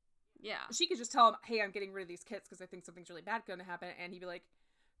 Yeah. She could just tell him, hey, I'm getting rid of these kits because I think something's really bad going to happen. And he'd be like,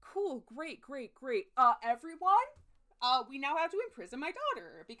 cool, great. Everyone, we now have to imprison my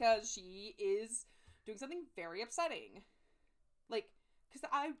daughter because she is doing something very upsetting. Like, because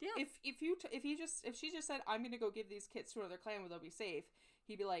if she just said, I'm gonna go give these kits to another clan where they'll be safe,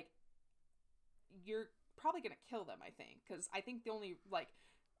 he'd be like, you're probably gonna kill them. I think because I think the only like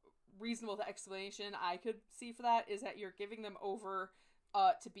reasonable explanation I could see for that is that you're giving them over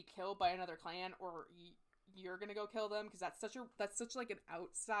to be killed by another clan, or you're gonna go kill them because that's such like an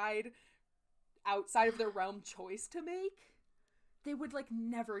outside of their realm choice to make. They would like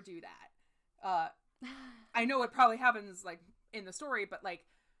never do that. I know it probably happens like in the story, but like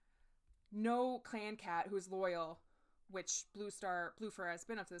no clan cat who's loyal, which Bluefur has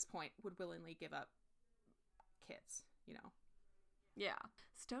been up to this point, would willingly give up kits, you know. Yeah.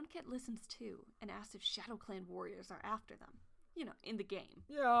 Stonekit listens too and asks if Shadow Clan warriors are after them. You know, in the game.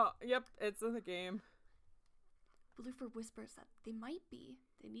 Yeah, yep, it's in the game. Bluefur whispers that they might be.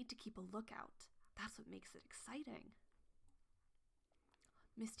 They need to keep a lookout. That's what makes it exciting.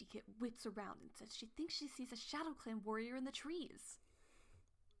 Misty Kit whips around and says she thinks she sees a Shadow Clan warrior in the trees.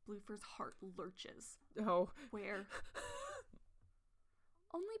 Bluefur's heart lurches. Oh. Where?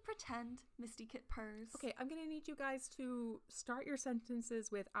 Only pretend, Misty Kit purrs. Okay, I'm gonna need you guys to start your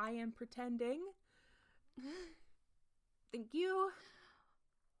sentences with I am pretending. Thank you.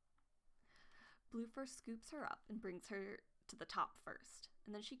 Bluefur scoops her up and brings her to the top first,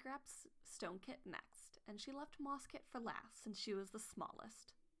 and then she grabs Stonekit next, and she left Mosskit for last since she was the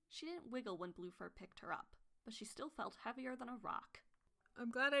smallest. She didn't wiggle when Bluefur picked her up, but she still felt heavier than a rock.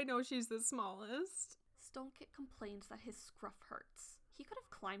 I'm glad I know she's the smallest. Stonekit complains that his scruff hurts. He could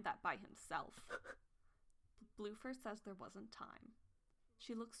have climbed that by himself. Bluefur says there wasn't time.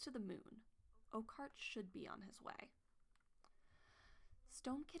 She looks to the moon. Oakheart should be on his way.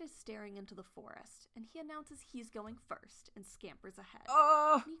 Stonekit is staring into the forest, and he announces he's going first and scampers ahead.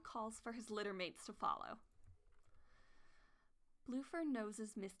 Oh! And he calls for his littermates to follow. Bluefur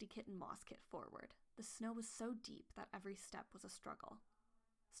noses Misty Kit and Mosskit forward. The snow was so deep that every step was a struggle.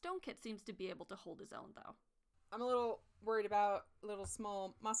 Stonekit seems to be able to hold his own, though. I'm a little worried about little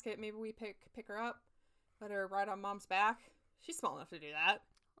small Mosskit. Maybe we pick her up, let her ride on Mom's back. She's small enough to do that.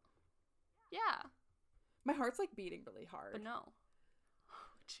 Yeah. My heart's like beating really hard. But no.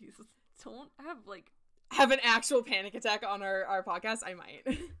 Jesus. Don't have an actual panic attack on our podcast. I might.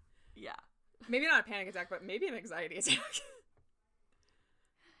 Yeah. Maybe not a panic attack, but maybe an anxiety attack.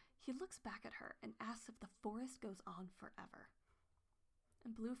 He looks back at her and asks if the forest goes on forever.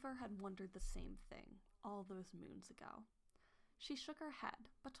 And Bluefur had wondered the same thing all those moons ago. She shook her head,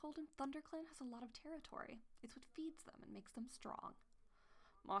 but told him ThunderClan has a lot of territory. It's what feeds them and makes them strong.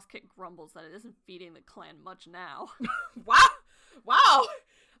 Mosskit grumbles that it isn't feeding the clan much now. Wow!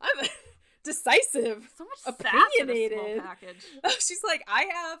 I'm decisive. So much opinionated. sass in a small package. She's like, I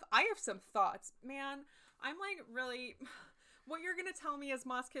have some thoughts. Man, I'm like really... What you're gonna tell me is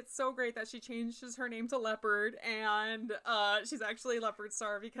Mosskit's so great that she changes her name to Leopard, and she's actually Leopard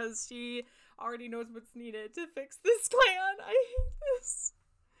Star because she already knows what's needed to fix this clan. I hate this.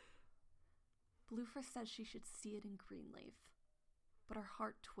 Bluefur says she should see it in Greenleaf, but her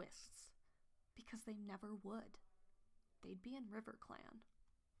heart twists because they never would. They'd be in RiverClan.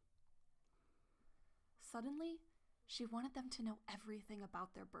 Suddenly, she wanted them to know everything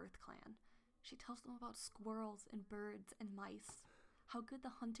about their birth clan. She tells them about squirrels and birds and mice, how good the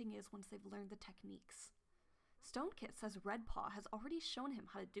hunting is once they've learned the techniques. Stonekit says Redpaw has already shown him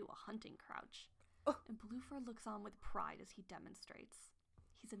how to do a hunting crouch, and Bluefur looks on with pride as he demonstrates.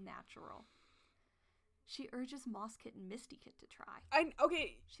 He's a natural. She urges Mosskit and Misty Kit to try.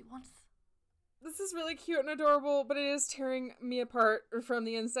 She wants... This is really cute and adorable, but it is tearing me apart from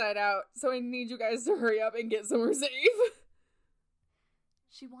the inside out, so I need you guys to hurry up and get somewhere safe.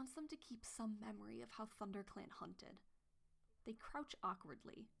 She wants them to keep some memory of how ThunderClan hunted. They crouch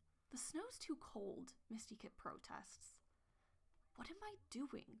awkwardly. The snow's too cold, Misty Kit protests. What am I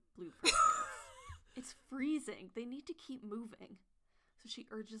doing? Bluefur thinks. It's freezing. They need to keep moving. So she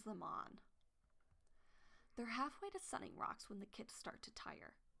urges them on. They're halfway to Sunning Rocks when the kits start to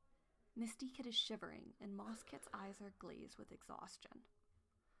tire. Misty Kit is shivering, and Mosskit's eyes are glazed with exhaustion.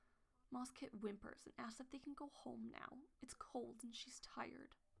 Mosskit whimpers and asks if they can go home now. It's cold and she's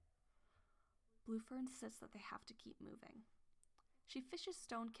tired. Bluefur insists that they have to keep moving. She fishes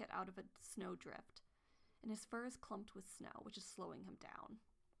Stone Kit out of a snowdrift, and his fur is clumped with snow, which is slowing him down.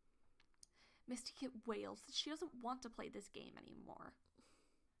 Misty Kit wails that she doesn't want to play this game anymore.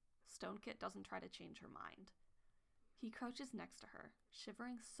 Stone Kit doesn't try to change her mind. He crouches next to her,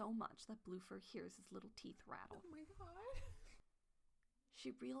 shivering so much that Bluefur hears his little teeth rattle. Oh my god.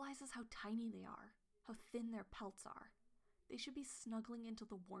 She realizes how tiny they are, how thin their pelts are. They should be snuggling into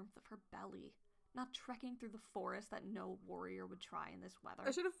the warmth of her belly, not trekking through the forest that no warrior would try in this weather.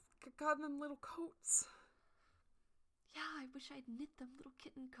 I should have gotten them little coats. Yeah, I wish I'd knit them little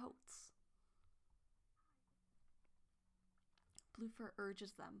kitten coats. Bluefur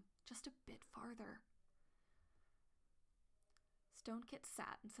urges them just a bit farther. Stone Kit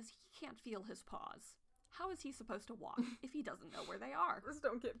sat and says he can't feel his paws. How is he supposed to walk if he doesn't know where they are?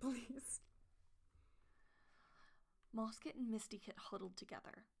 Stone Kit, please. Moss Kit and Misty Kit huddled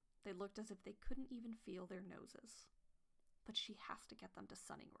together. They looked as if they couldn't even feel their noses. But she has to get them to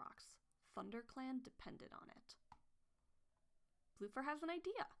Sunning Rocks. ThunderClan depended on it. Bluefur has an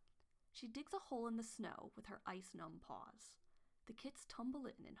idea. She digs a hole in the snow with her ice-numb paws. The kits tumble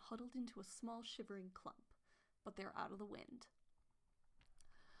in and huddled into a small shivering clump, but they're out of the wind.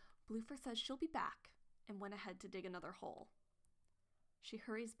 Bluefur says she'll be back, and went ahead to dig another hole. She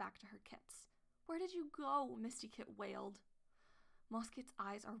hurries back to her kits. "Where did you go?" Misty Kit wailed. Moss Kit's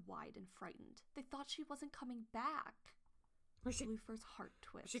eyes are wide and frightened. They thought she wasn't coming back. Bluefur's heart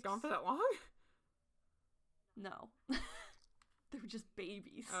twists. Was she gone for that long? No. They were just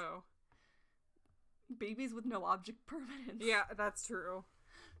babies. Oh. Babies with no object permanence. Yeah, that's true.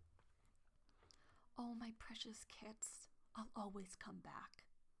 "Oh, my precious kits, I'll always come back."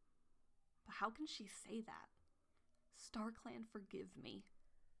 But how can she say that? StarClan, forgive me.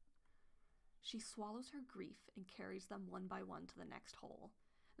 She swallows her grief and carries them one by one to the next hole.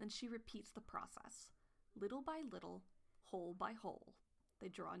 Then she repeats the process. Little by little, hole by hole, they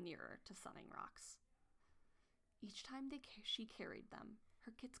draw nearer to Sunning Rocks. Each time she carried them,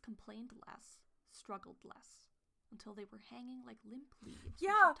 her kits complained less, struggled less, until they were hanging like limp leaves.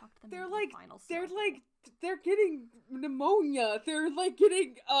 Yeah, they're getting pneumonia. They're like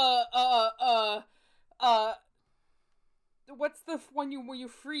getting what's the one when you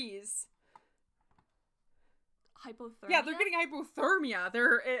freeze? Hypothermia? Yeah, they're getting hypothermia.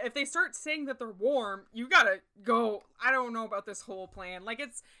 If they start saying that they're warm, you gotta go. I don't know about this whole plan. Like,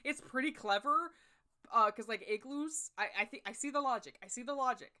 it's pretty clever, because like igloos, I see the logic.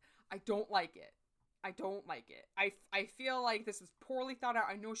 I don't like it. I feel like this was poorly thought out.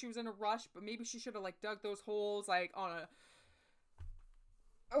 I know she was in a rush, but maybe she should have like dug those holes like on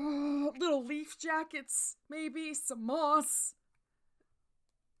a little leaf jackets, maybe some moss.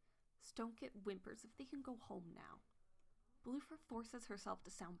 Stone Kit whimpers if they can go home now. Bluefur forces herself to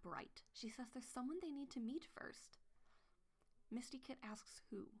sound bright. She says there's someone they need to meet first. Misty Kit asks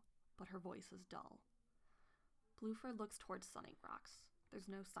who, but her voice is dull. Bluefur looks towards Sunning Rocks. There's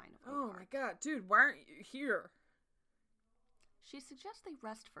no sign of Oakheart. Oh my god, dude, why aren't you here? She suggests they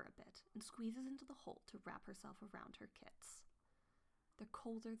rest for a bit and squeezes into the hole to wrap herself around her kits. They're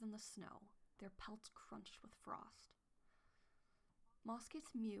colder than the snow, their pelts crunched with frost. Moss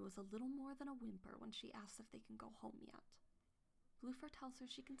Kit's mew is a little more than a whimper when she asks if they can go home yet. Bluefur tells her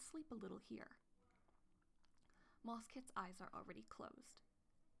she can sleep a little here. Moss Kit's eyes are already closed.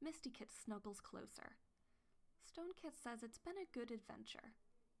 Misty Kit snuggles closer. Stone Kit says it's been a good adventure.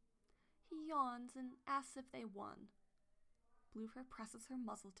 He yawns and asks if they won. Bluefur presses her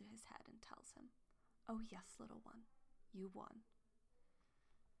muzzle to his head and tells him, "Oh yes, little one, you won."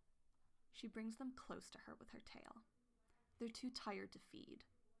 She brings them close to her with her tail. They're too tired to feed,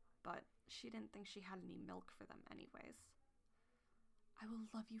 but she didn't think she had any milk for them anyways. "I will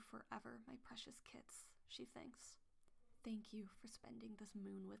love you forever, my precious kits," she thinks. "Thank you for spending this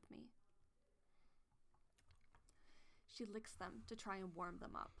moon with me." She licks them to try and warm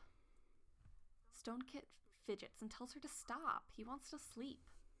them up. Stone Kit fidgets and tells her to stop. He wants to sleep.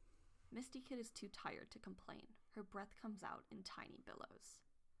 Misty Kit is too tired to complain. Her breath comes out in tiny billows.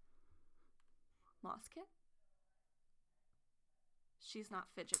 Moss Kit? She's not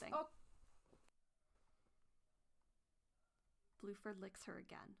fidgeting. Oh. Bluefur licks her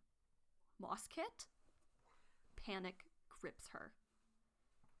again. Moss Kit? Panic grips her.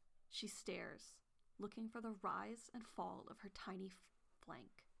 She stares, looking for the rise and fall of her tiny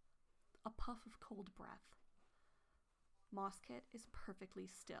flank. A puff of cold breath. Moss Kit is perfectly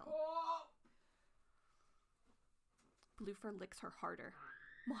still. Oh. Bluefur licks her harder.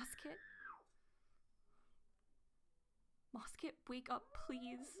 Moss Kit? Moss Kit, wake up,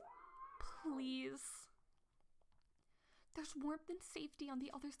 please. Please. There's warmth and safety on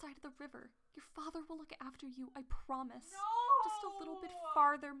the other side of the river. Your father will look after you, I promise. No! Just a little bit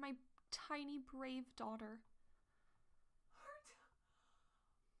farther, my tiny brave daughter.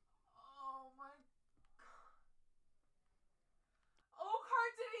 Oh my god.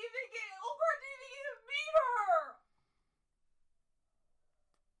 Oakhart didn't even meet her!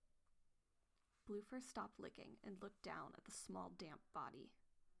 Bluefur stopped licking and looked down at the small, damp body.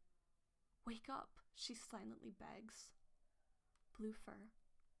 Wake up, she silently begs. Bluefur.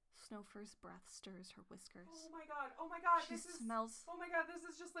 Snowfur's breath stirs her whiskers. Oh my god, She this is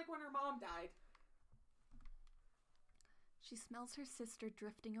just like when her mom died. She smells her sister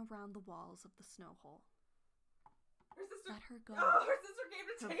drifting around the walls of the snow hole. Her sister... Let her go. Oh, her sister came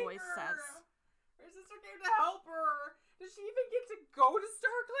to Her take voice her. says. Her sister came to help her. Does she even get to go to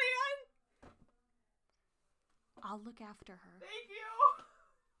StarClan? I'll look after her. Thank you.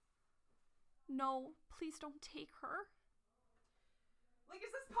 No, please don't take her. Like,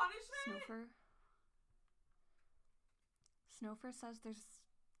 is this punishment? Snowfur says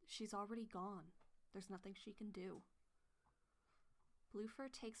she's already gone. There's nothing she can do. Bluefur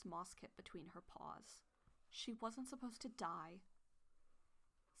takes Mosskit between her paws. She wasn't supposed to die.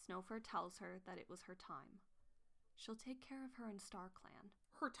 Snowfur tells her that it was her time. She'll take care of her in StarClan.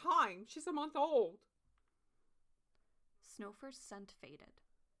 Her time? She's a month old. Snowfur's scent faded,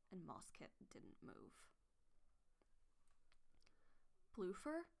 and Mosskit didn't move.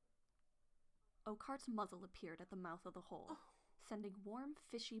 Bluefur? Oakheart's muzzle appeared at the mouth of the hole, sending warm,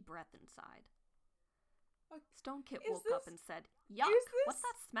 fishy breath inside. Stonekit woke up and said, "Yuck, what's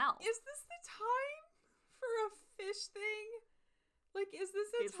that smell?" Is this the time for a fish thing? Like, is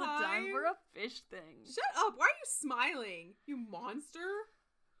this It's the time for a fish thing. Shut up! Why are you smiling, you monster?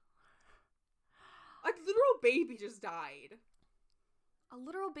 A literal baby just died. A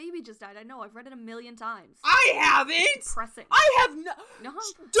literal baby just died. I know. I've read it a million times. I haven't. It's depressing. I have no.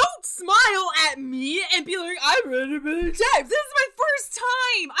 Don't smile at me and be like, I read it a million times. This is my first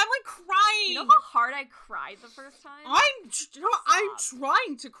time. I'm like crying. You know how hard I cried the first time? I'm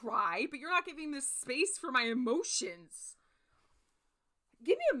trying to cry, but you're not giving me space for my emotions.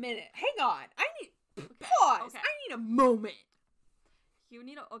 Give me a minute. Hang on. I need pause. Okay. I need a moment. You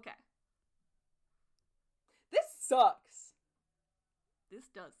need a okay. This sucks. This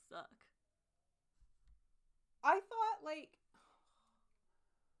does suck. I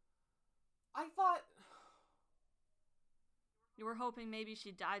thought you were hoping maybe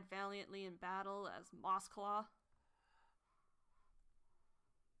she died valiantly in battle as Mossclaw.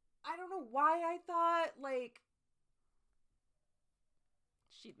 I don't know why I thought, like,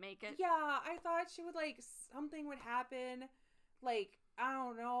 she'd make it. Yeah, I thought she would, like, something would happen. Like, I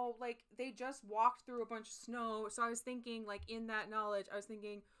don't know, like, they just walked through a bunch of snow, so I was thinking, like, in that knowledge, I was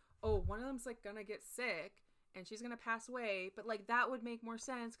thinking, oh, one of them's, like, gonna get sick, and she's gonna pass away, but, like, that would make more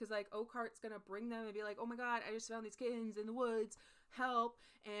sense, because, like, Oakheart's gonna bring them and be like, oh my god, I just found these kittens in the woods, help,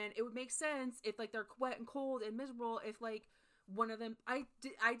 and it would make sense if, like, they're wet and cold and miserable, if, like, one of them, I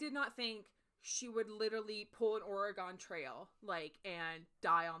did not think she would literally pull an Oregon Trail, like, and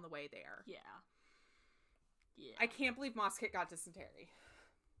die on the way there. Yeah. Yeah. I can't believe Mosskit got dysentery.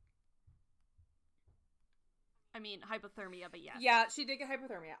 I mean, hypothermia, but yes. Yeah, she did get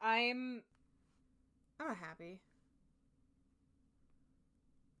hypothermia. I'm not happy.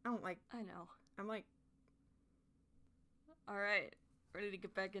 I know. I'm like... Alright. Ready to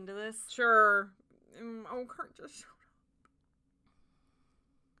get back into this? Sure. Kurt just showed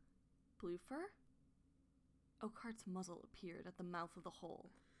up. Bluefur? Oakheart's muzzle appeared at the mouth of the hole,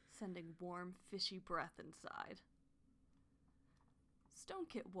 sending warm, fishy breath inside.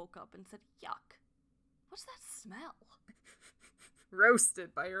 Stonekit woke up and said, "Yuck. What's that smell?"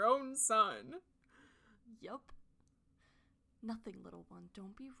 Roasted by your own son. Yup. "Nothing, little one.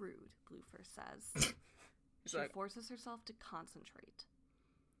 Don't be rude," Bluefur says. She forces herself to concentrate.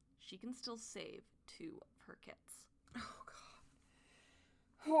 She can still save 2 of her kits. Oh, God.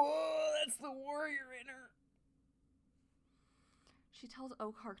 Oh, that's the warrior in her. She tells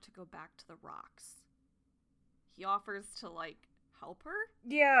Oakhart to go back to the rocks. He offers to, like, help her?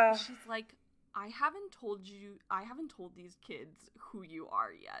 Yeah. She's like, I haven't told these kids who you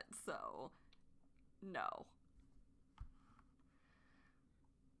are yet, so no.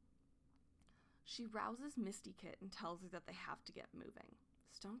 She rouses Mistykit and tells her that they have to get moving.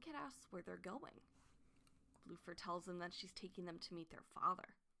 Stonekit asks where they're going. Bluefur tells them that she's taking them to meet their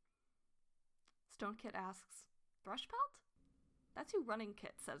father. Stonekit asks, Thrushpelt? That's who Running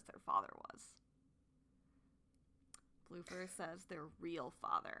Kit says their father was. Bluefur says their real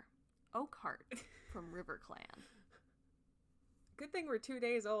father, Oakhart from RiverClan. Good thing we're 2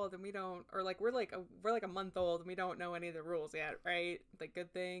 days old and we don't, or like we're like a month old and we don't know any of the rules yet, right? Like,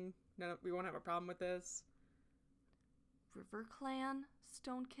 good thing we won't have a problem with this. River Clan?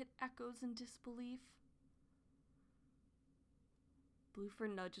 Stone Kit echoes in disbelief.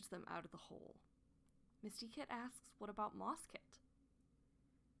 Bluefur nudges them out of the hole. Misty Kit asks, what about Moss Kit?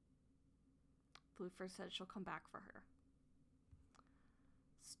 Bluefur says she'll come back for her.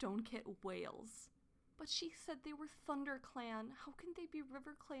 Stone Kit wails. But she said they were Thunder Clan. How can they be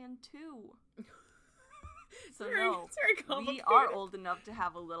River Clan too? So no, we are old enough to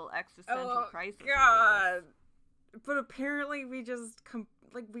have a little existential crisis. God. But apparently we just,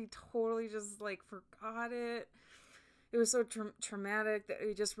 we totally just, forgot it. It was so traumatic that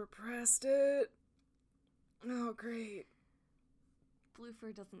we just repressed it. Oh, great.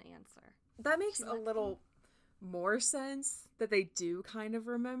 Bluefur doesn't answer. That makes a little more sense that they do kind of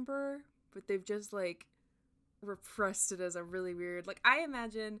remember, but they've just, repressed it as a really weird... I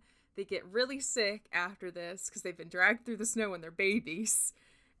imagine they get really sick after this because they've been dragged through the snow when they're babies.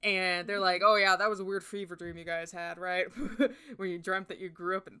 And they're like, oh yeah, that was a weird fever dream you guys had, right? When you dreamt that you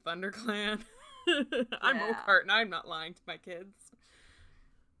grew up in ThunderClan. I'm Oakheart and I'm not lying to my kids.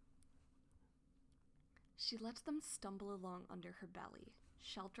 She lets them stumble along under her belly,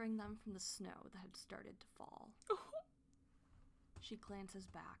 sheltering them from the snow that had started to fall. She glances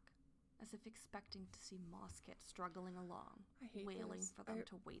back, as if expecting to see Moss Kit struggling along, wailing for them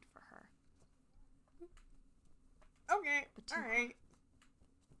to wait for her. Okay, alright.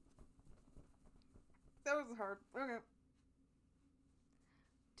 That was hard. Okay.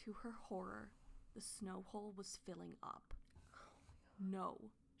 To her horror, the snow hole was filling up. No,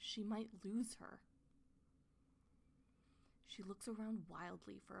 she might lose her. She looks around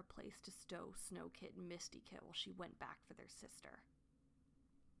wildly for a place to stow Snow Kit and Misty Kit while she went back for their sister.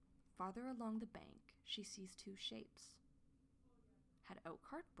 Farther along the bank, she sees two shapes. Had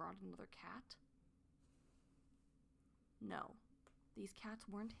Oakheart brought another cat? No, these cats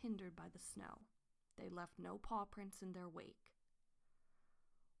weren't hindered by the snow. They left no paw prints in their wake.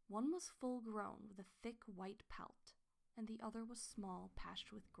 One was full-grown with a thick white pelt, and the other was small,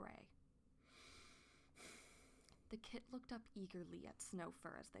 patched with gray. The kit looked up eagerly at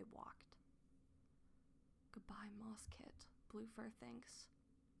Snowfur as they walked. Goodbye, Moss Kit, Bluefur thinks.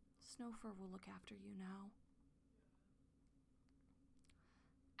 Snowfur will look after you now.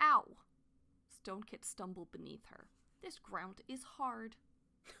 Ow! Stone Kit stumbled beneath her. This ground is hard.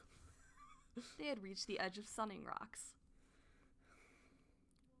 They had reached the edge of Sunning Rocks.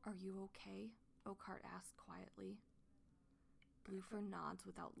 Are you okay? Oakheart asked quietly. Bluefur nods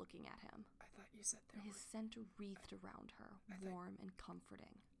without looking at him. I thought you said there his scent wreathed around her, warm and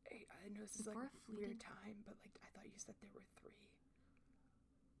comforting. I know this is a weird time, but I thought you said there were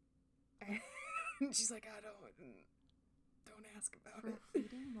 3. And she's like, I don't ask about it. For a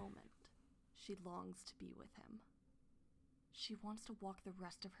fleeting moment, she longs to be with him. She wants to walk the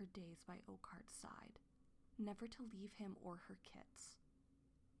rest of her days by Oakheart's side, never to leave him or her kits.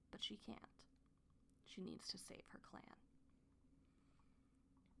 But she can't. She needs to save her clan.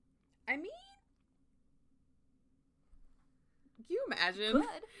 I mean, can you imagine?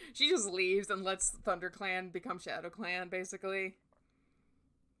 Good. She just leaves and lets ThunderClan become ShadowClan, basically.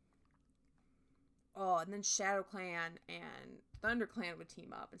 Oh, and then ShadowClan and ThunderClan would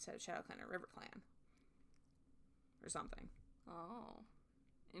team up instead of ShadowClan and RiverClan. Or something. Oh,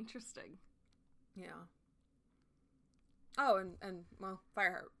 interesting. Yeah. Oh, and well,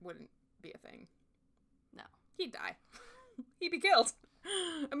 Fireheart wouldn't be a thing. No. He'd die. He'd be killed.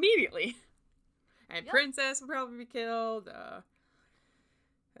 Immediately. And Princess would probably be killed.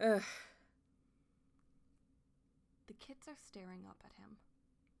 The kits are staring up at him.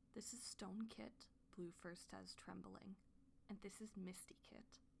 This is Stone Kit, Bluefur says, trembling. And this is Misty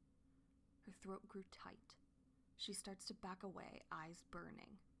Kit. Her throat grew tight. She starts to back away, eyes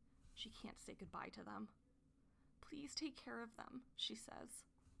burning. She can't say goodbye to them. Please take care of them, she says.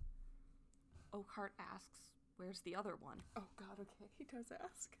 Oakheart asks, where's the other one? Oh god, okay, he does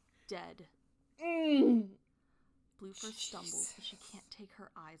ask. Dead. Bluefur stumbles, but she can't take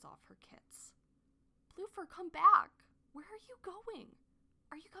her eyes off her kits. Bluefur, come back! Where are you going?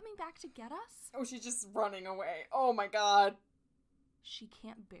 Are you coming back to get us? Oh, she's just running away. Oh my god. She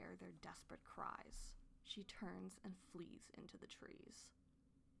can't bear their desperate cries. She turns and flees into the trees.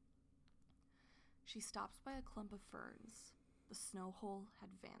 She stops by a clump of ferns. The snow hole had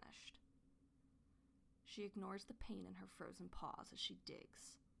vanished. She ignores the pain in her frozen paws as she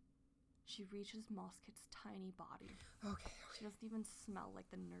digs. She reaches Moss Kit's tiny body. Okay. She doesn't even smell like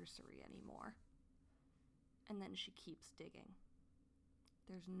the nursery anymore. And then she keeps digging.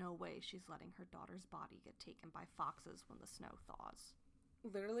 There's no way she's letting her daughter's body get taken by foxes when the snow thaws.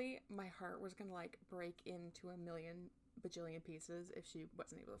 Literally, my heart was gonna break into a million bajillion pieces if she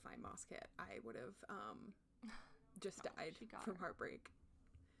wasn't able to find Moss Kit. I would have just died from heartbreak.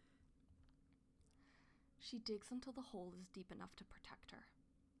 She digs until the hole is deep enough to protect her.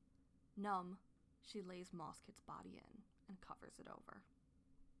 Numb, she lays Mosskit's body in and covers it over.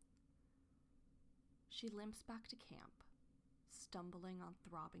 She limps back to camp, stumbling on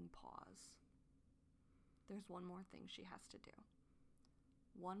throbbing paws. There's one more thing she has to do.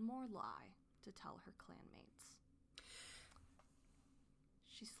 One more lie to tell her clanmates.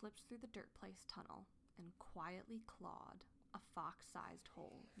 She slips through the dirt place tunnel and quietly clawed a fox-sized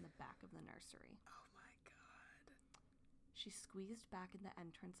hole in the back of the nursery. Oh my god. She squeezed back in the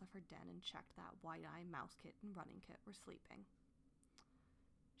entrance of her den and checked that White-Eye, Mousekit, and Running Kit were sleeping.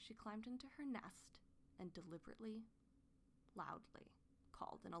 She climbed into her nest and deliberately, loudly,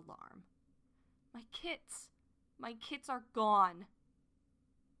 called an alarm. My kits! My kits are gone!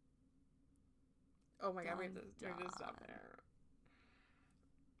 Oh my god, we have to stop there.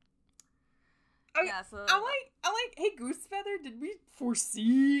 Okay, yeah, so I'm like, hey, Goosefeather, did we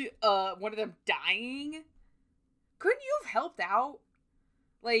foresee one of them dying? Couldn't you have helped out?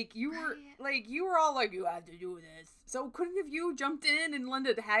 Like you were all like, you have to do this. So couldn't have you jumped in and lent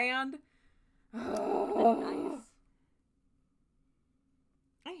a hand? Nice.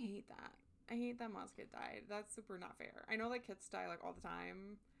 I hate that. I hate that Mosskit died. That's super not fair. I know like kits die like all the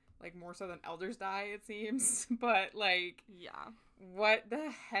time. Like more so than elders die, it seems. But like, yeah. What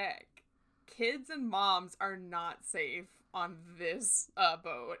the heck? Kids and moms are not safe on this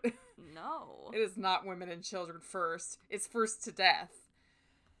boat. No. It is not women and children first. It's first to death.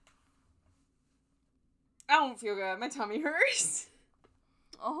 I don't feel good. My tummy hurts.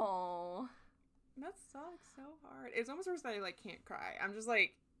 Oh. That sucks so hard. It's almost worse that I like can't cry. I'm just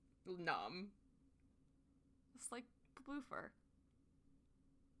like numb. It's like Bloofer.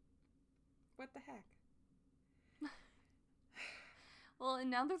 What the heck? Well,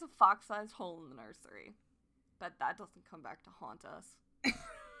 and now there's a fox-sized hole in the nursery. Bet that doesn't come back to haunt us.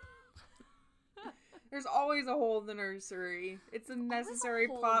 There's always a hole in the nursery. It's a necessary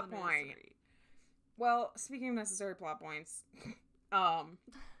plot point. Well, speaking of necessary plot points,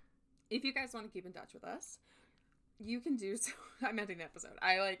 if you guys want to keep in touch with us, you can do so. I'm ending the episode.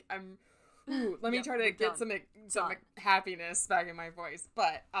 Let me try to get some happiness back in my voice.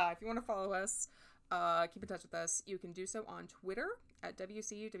 But if you want to follow us, keep in touch with us, you can do so on Twitter at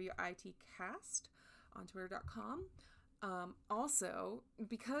WCWITcast on twitter.com. Also,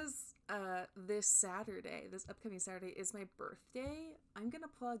 because this upcoming Saturday is my birthday, I'm going to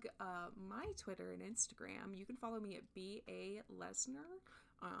plug my Twitter and Instagram. You can follow me at B.A. Lesnar.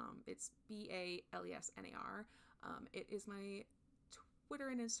 It's B-A-L-E-S-N-A-R. It is my Twitter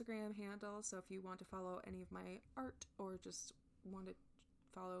and Instagram handle, so if you want to follow any of my art or just want to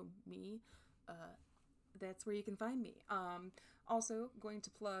follow me, that's where you can find me. Also, going to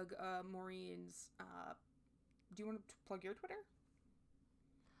plug Maureen's... do you want to plug your Twitter?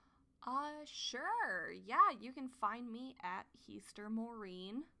 Sure. Yeah, you can find me at Heaster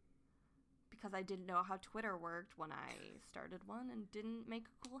Maureen, because I didn't know how Twitter worked when I started one and didn't make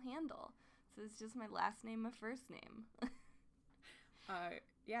a cool handle. So it's just my last name, my first name.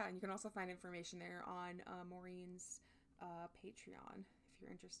 Yeah, and you can also find information there on Maureen's Patreon if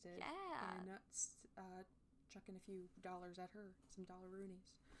you're interested. Yeah. And chucking a few dollars at her, some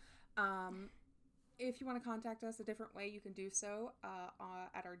dollaroonies. If you want to contact us a different way, you can do so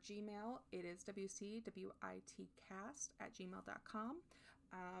at our Gmail. It is wcwitcast@gmail.com.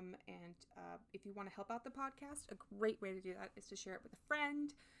 And if you want to help out the podcast, a great way to do that is to share it with a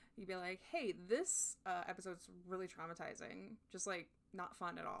friend. You'd be like, hey, this episode's really traumatizing. Just like not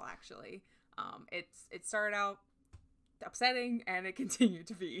fun at all, actually. It started out upsetting and it continued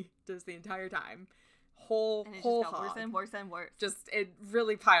to be just the entire time. Whole just got hog. worse and worse and worse. Just, it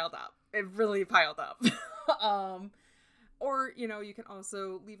really piled up. Or, you can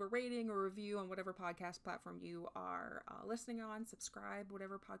also leave a rating or review on whatever podcast platform you are listening on. Subscribe,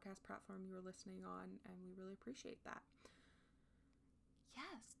 whatever podcast platform you are listening on, and we really appreciate that.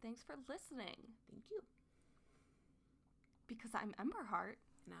 Yes, thanks for listening. Thank you. Because I'm Emberheart.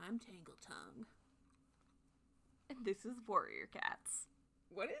 And I'm Tangletongue. And this is Warrior Cats.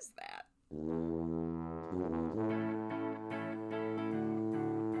 What is that?